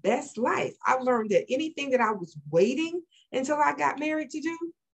best life. I've learned that anything that I was waiting until I got married to do,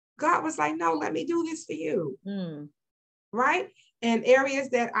 God was like, no, let me do this for you. Right? And areas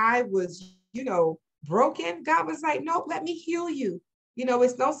that I was, you know, broken, God was like, nope, let me heal you. You know,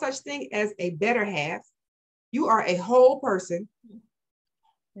 it's no such thing as a better half. You are a whole person.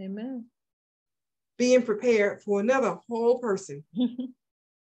 Amen. Being prepared for another whole person.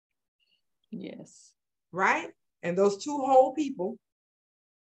 Yes. Right? And those two whole people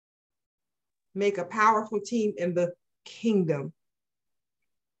make a powerful team in the kingdom.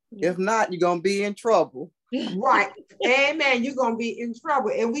 If not, you're going to be in trouble. Right. Amen. You're going to be in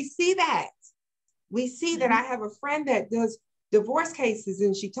trouble. And we see that. We see that. I have a friend that does divorce cases,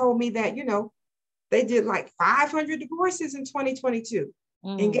 and she told me that, you know, they did like 500 divorces in 2022.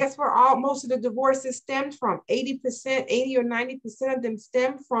 And guess where most of the divorces stemmed from? 80% or 90% of them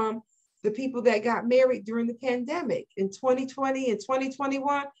stemmed from the people that got married during the pandemic. In 2020 and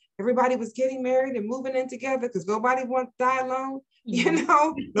 2021, everybody was getting married and moving in together because nobody wanted to die alone. You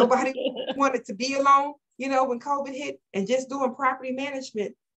know, nobody wanted to be alone, you know, when COVID hit, and just doing property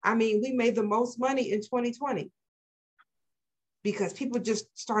management. I mean, we made the most money in 2020 because people just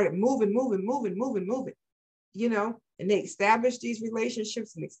started moving, you know, and they established these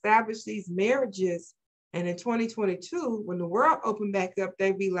relationships and established these marriages. And in 2022, when the world opened back up,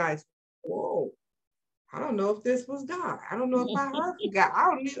 they realized, whoa, I don't know if this was God. I don't know if I heard from God.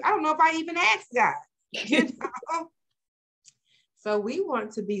 I don't know if I even asked God, you know? So we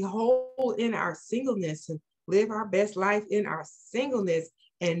want to be whole in our singleness and live our best life in our singleness,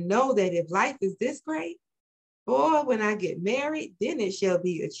 and know that if life is this great, boy, when I get married, then it shall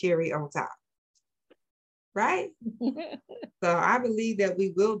be a cherry on top. Right? So I believe that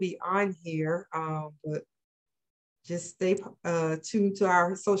we will be on here, but just stay tuned to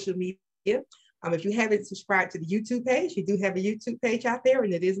our social media. If you haven't subscribed to the YouTube page, you do have a YouTube page out there,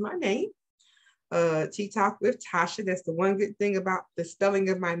 and it is my name. Tea Talk with Tascia. That's the one good thing about the spelling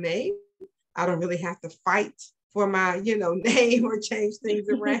of my name. I don't really have to fight for my, you know, name or change things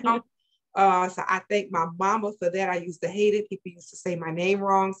around. So I thank my mama for that. I used to hate it. People used to say my name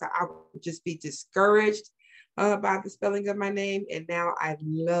wrong. So I would just be discouraged by the spelling of my name. And now I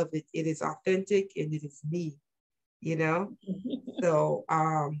love it. It is authentic and it is me, you know? So,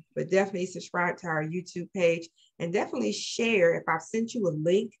 but definitely subscribe to our YouTube page, and definitely share. If I've sent you a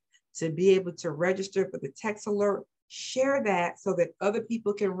link to be able to register for the text alert, share that so that other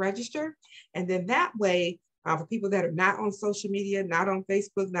people can register. And then that way, for people that are not on social media, not on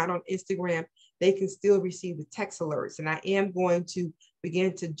Facebook, not on Instagram, they can still receive the text alerts. And I am going to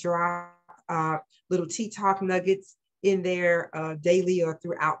begin to drop little Tea Talk nuggets in there daily or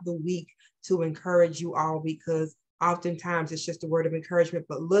throughout the week to encourage you all, because oftentimes it's just a word of encouragement.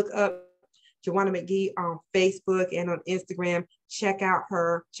 But look up Joanna McGee on Facebook and on Instagram. Check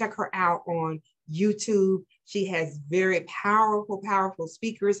her out on YouTube. She has very powerful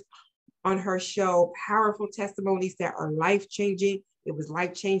speakers on her show, powerful testimonies that are life-changing. It was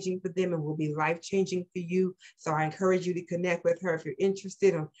life-changing for them and will be life-changing for you. So I encourage you to connect with her if you're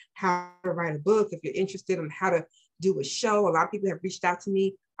interested on how to write a book, if you're interested on how to do a show. A lot of people have reached out to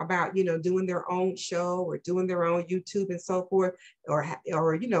me about, doing their own show or doing their own YouTube and so forth, or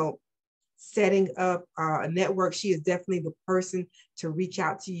setting up a network. She is definitely the person to reach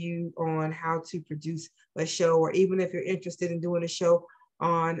out to you on how to produce a show, or even if you're interested in doing a show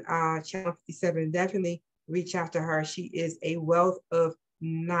on Channel 57, definitely reach out to her. She is a wealth of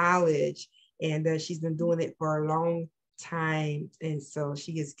knowledge, and she's been doing it for a long time. And so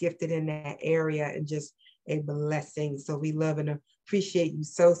she is gifted in that area and just a blessing. So we love and appreciate you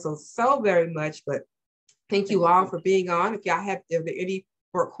so very much. But thank you all for being on. If y'all have, are there any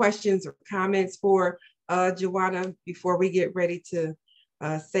more questions or comments for Joanna before we get ready to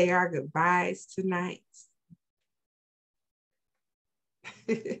say our goodbyes tonight?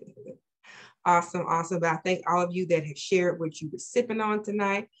 Awesome. But I thank all of you that have shared what you were sipping on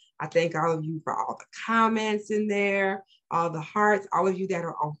tonight. I thank all of you for all the comments in there, all the hearts, all of you that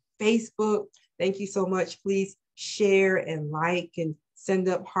are on Facebook. Thank you so much. Please share and like and send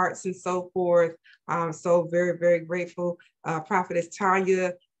up hearts and so forth. I'm so very, very grateful. Prophetess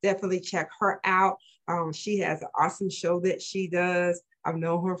Tanya, definitely check her out. She has an awesome show that she does. I've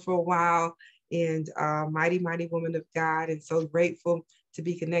known her for a while, and mighty woman of God, and so grateful to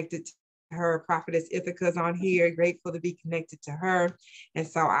be connected to her. Prophetess Ithaca's on here, grateful to be connected to her. And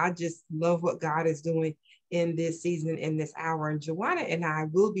so I just love what God is doing in this season, in this hour. And Joanna and I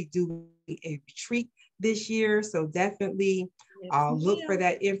will be doing a retreat this year, so definitely look for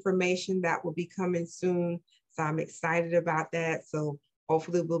that information. That will be coming soon. So I'm excited about that. So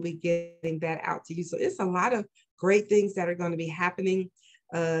hopefully we'll be getting that out to you. So it's a lot of great things that are going to be happening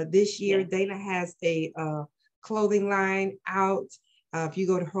this year. Yeah. Dana has a clothing line out. If you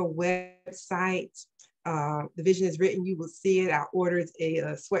go to her website, The Vision Is Written, you will see it. I ordered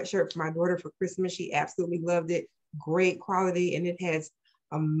a sweatshirt for my daughter for Christmas. She absolutely loved it. Great quality, and it has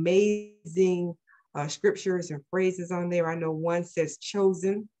amazing scriptures and phrases on there. I know one says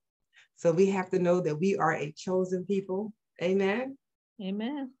chosen. So we have to know that we are a chosen people. Amen.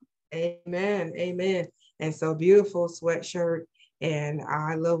 Amen. Amen. Amen. And so beautiful sweatshirt. And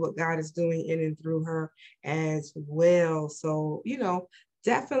I love what God is doing in and through her as well. So,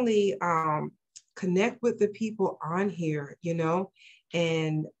 definitely connect with the people on here,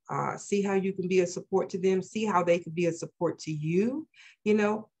 and see how you can be a support to them, see how they can be a support to you,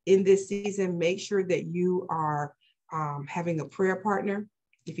 in this season. Make sure that you are having a prayer partner.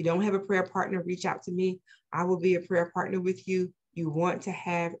 If you don't have a prayer partner, reach out to me. I will be a prayer partner with you. You want to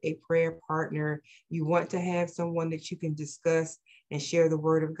have a prayer partner. You want to have someone that you can discuss and share the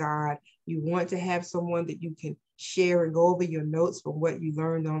word of God. You want to have someone that you can share and go over your notes from what you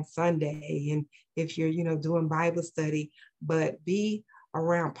learned on Sunday. And if you're, doing Bible study, but be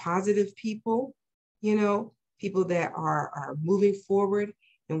around positive people, people that are moving forward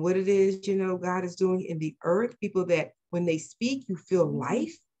and what it is, God is doing in the earth. People that when they speak, you feel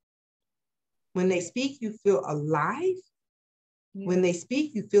life. When they speak, you feel alive. Yeah. When they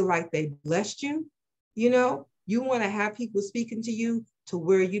speak, you feel like they blessed you. You want to have people speaking to you to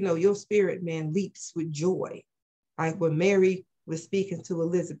where, your spirit man leaps with joy. Like when Mary was speaking to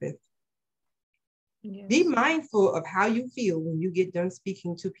Elizabeth. Yes. Be mindful of how you feel when you get done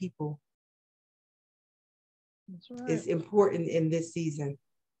speaking to people. That's right. It's important in this season.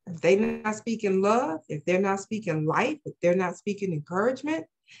 If they're not speaking love, if they're not speaking life, if they're not speaking encouragement,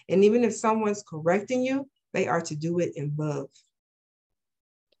 and even if someone's correcting you, they are to do it in love.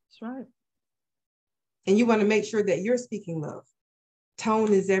 That's right. And you want to make sure that you're speaking love.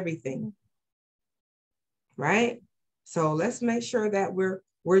 Tone is everything. Right? So let's make sure that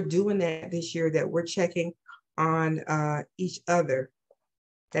we're doing that this year, that we're checking on each other.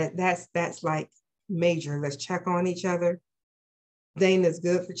 That's like major. Let's check on each other. Dana's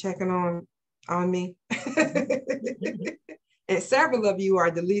good for checking on me. And several of you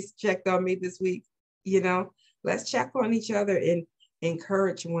are the least checked on me this week. Let's check on each other and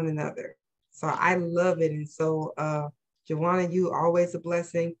encourage one another. So I love it. And so Joanna, you always a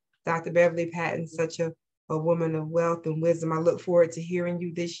blessing. Dr. Beverly Patton, such a woman of wealth and wisdom. I look forward to hearing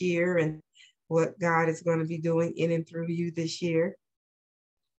you this year and what God is going to be doing in and through you this year.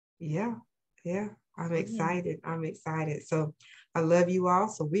 Yeah. I'm excited. So I love you all.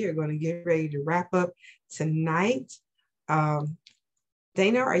 So we are going to get ready to wrap up tonight.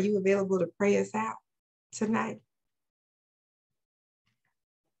 Dana, are you available to pray us out tonight?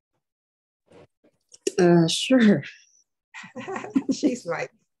 Sure. She's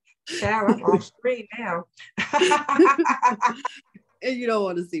like, child, I'm off screen now. And you don't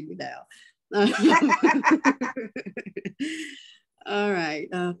want to see me now. All right.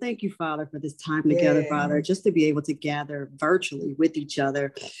 Thank you, Father, for this time together, Father, just to be able to gather virtually with each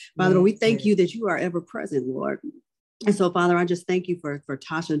other. Father, we thank you that you are ever present, Lord. And so, Father, I just thank you for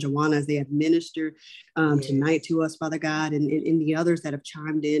Tascia and Joanna as they have ministered tonight to us, Father God, and the others that have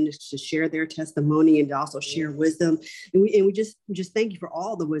chimed in to share their testimony and to also share wisdom. And we just thank you for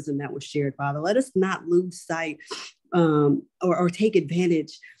all the wisdom that was shared, Father. Let us not lose sight or take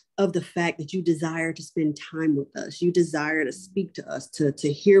advantage of the fact that you desire to spend time with us. You desire to speak to us,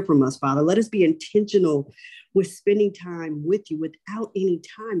 to hear from us, Father. Let us be intentional with spending time with you without any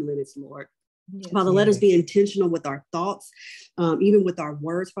time limits, Lord. Yes, Father, let us be intentional with our thoughts, even with our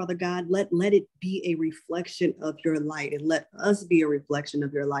words, Father God. Let it be a reflection of your light, and let us be a reflection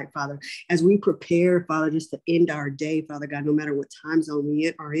of your light, Father, as we prepare, Father, just to end our day, Father God, no matter what time zone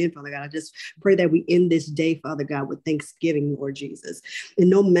we are in, Father God. I just pray that we end this day, Father God, with thanksgiving, Lord Jesus. And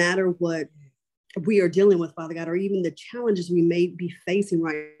no matter what we are dealing with, Father God, or even the challenges we may be facing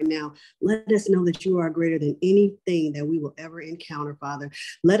right now, let us know that you are greater than anything that we will ever encounter, Father.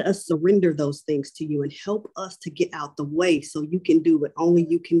 Let us surrender those things to you and help us to get out the way so you can do what only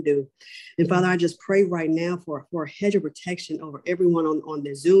you can do. And Father, I just pray right now for a hedge of protection over everyone on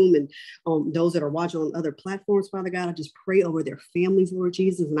the Zoom and those that are watching on other platforms, Father God. I just pray over their families, Lord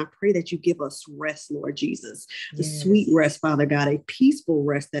Jesus, and I pray that you give us rest, Lord Jesus, the sweet rest, Father God, a peaceful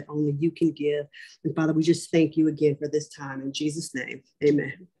rest that only you can give. And Father, we just thank you again for this time. In Jesus' name,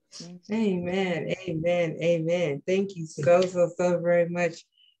 amen. Amen, amen, amen. Thank you so very much,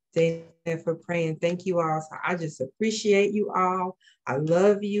 Dana, for praying. Thank you all. So I just appreciate you all. I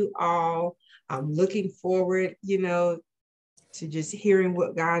love you all. I'm looking forward, to just hearing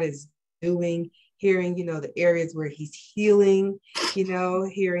what God is doing, hearing, the areas where he's healing,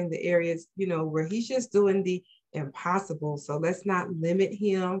 hearing the areas, where he's just doing the impossible. So let's not limit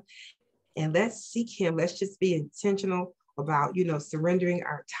him. And let's seek him. Let's just be intentional about, surrendering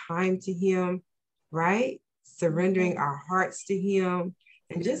our time to him, right? Surrendering our hearts to him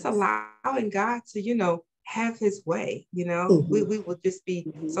and just allowing God to, have his way. We will just be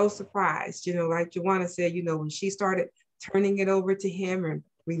so surprised, like Joanna said, when she started turning it over to him and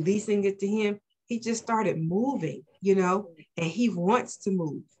releasing it to him, he just started moving, and he wants to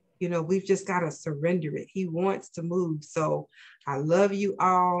move. We've just got to surrender it. He wants to move. So I love you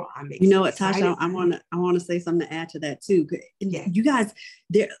all. I'm excited. You know what, Tascia, I want to say something to add to that too. You guys,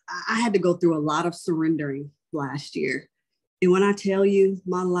 I had to go through a lot of surrendering last year. And when I tell you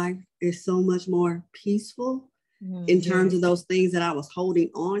my life is so much more peaceful in terms of those things that I was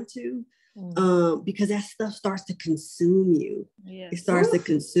holding on to, because that stuff starts to consume you. It starts to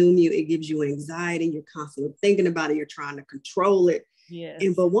consume you. It gives you anxiety. You're constantly thinking about it. You're trying to control it.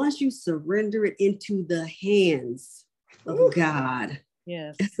 But once you surrender it into the hands of God,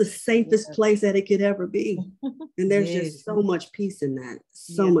 it's the safest place that it could ever be. And there's just so much peace in that.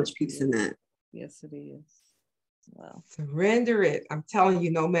 So much peace in that. Yes, it is. Wow. Surrender it. I'm telling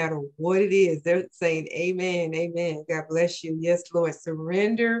you, no matter what it is, they're saying amen, amen. God bless you. Yes, Lord.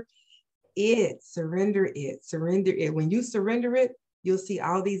 Surrender it. Surrender it. Surrender it. When you surrender it, you'll see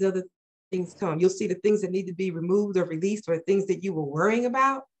all these other things come. You'll see the things that need to be removed or released, or things that you were worrying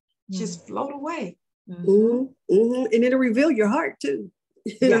about just float away. And it'll reveal your heart too.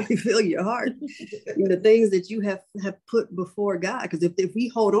 It'll reveal your heart. The things that you have put before God. Because if we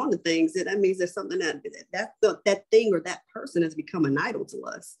hold on to things, that means there's something that thing or that person has become an idol to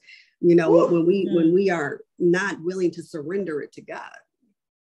us. When we are not willing to surrender it to God.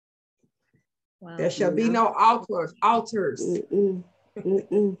 Wow. There shall be no altars.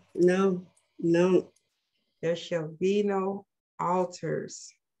 No. There shall be no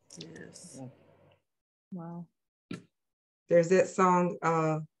altars. Yes. Wow. There's that song,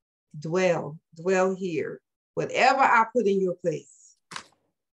 dwell here. Whatever I put in your place,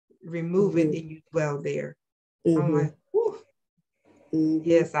 remove it and you dwell there. I'm like, whew.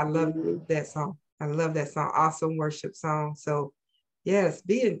 Yes, I love that song. I love that song. Awesome worship song. So yes,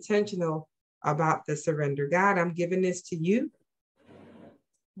 be intentional about the surrender. God, I'm giving this to you.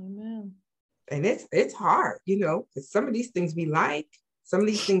 Amen. And it's hard, because some of these things we like, some of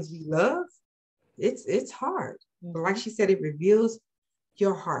these things we love, it's hard. But like she said, it reveals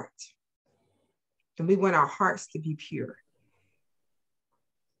your heart. And we want our hearts to be pure.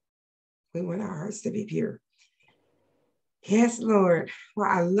 We want our hearts to be pure. Yes, Lord. Well,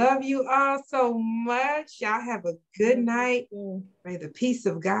 I love you all so much. Y'all have a good night. May the peace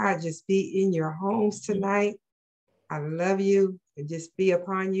of God just be in your homes tonight. I love you and just be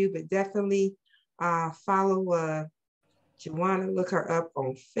upon you, but definitely follow Joanna. Look her up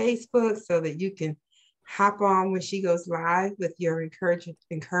on Facebook so that you can hop on when she goes live with your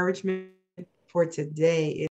encouragement for today.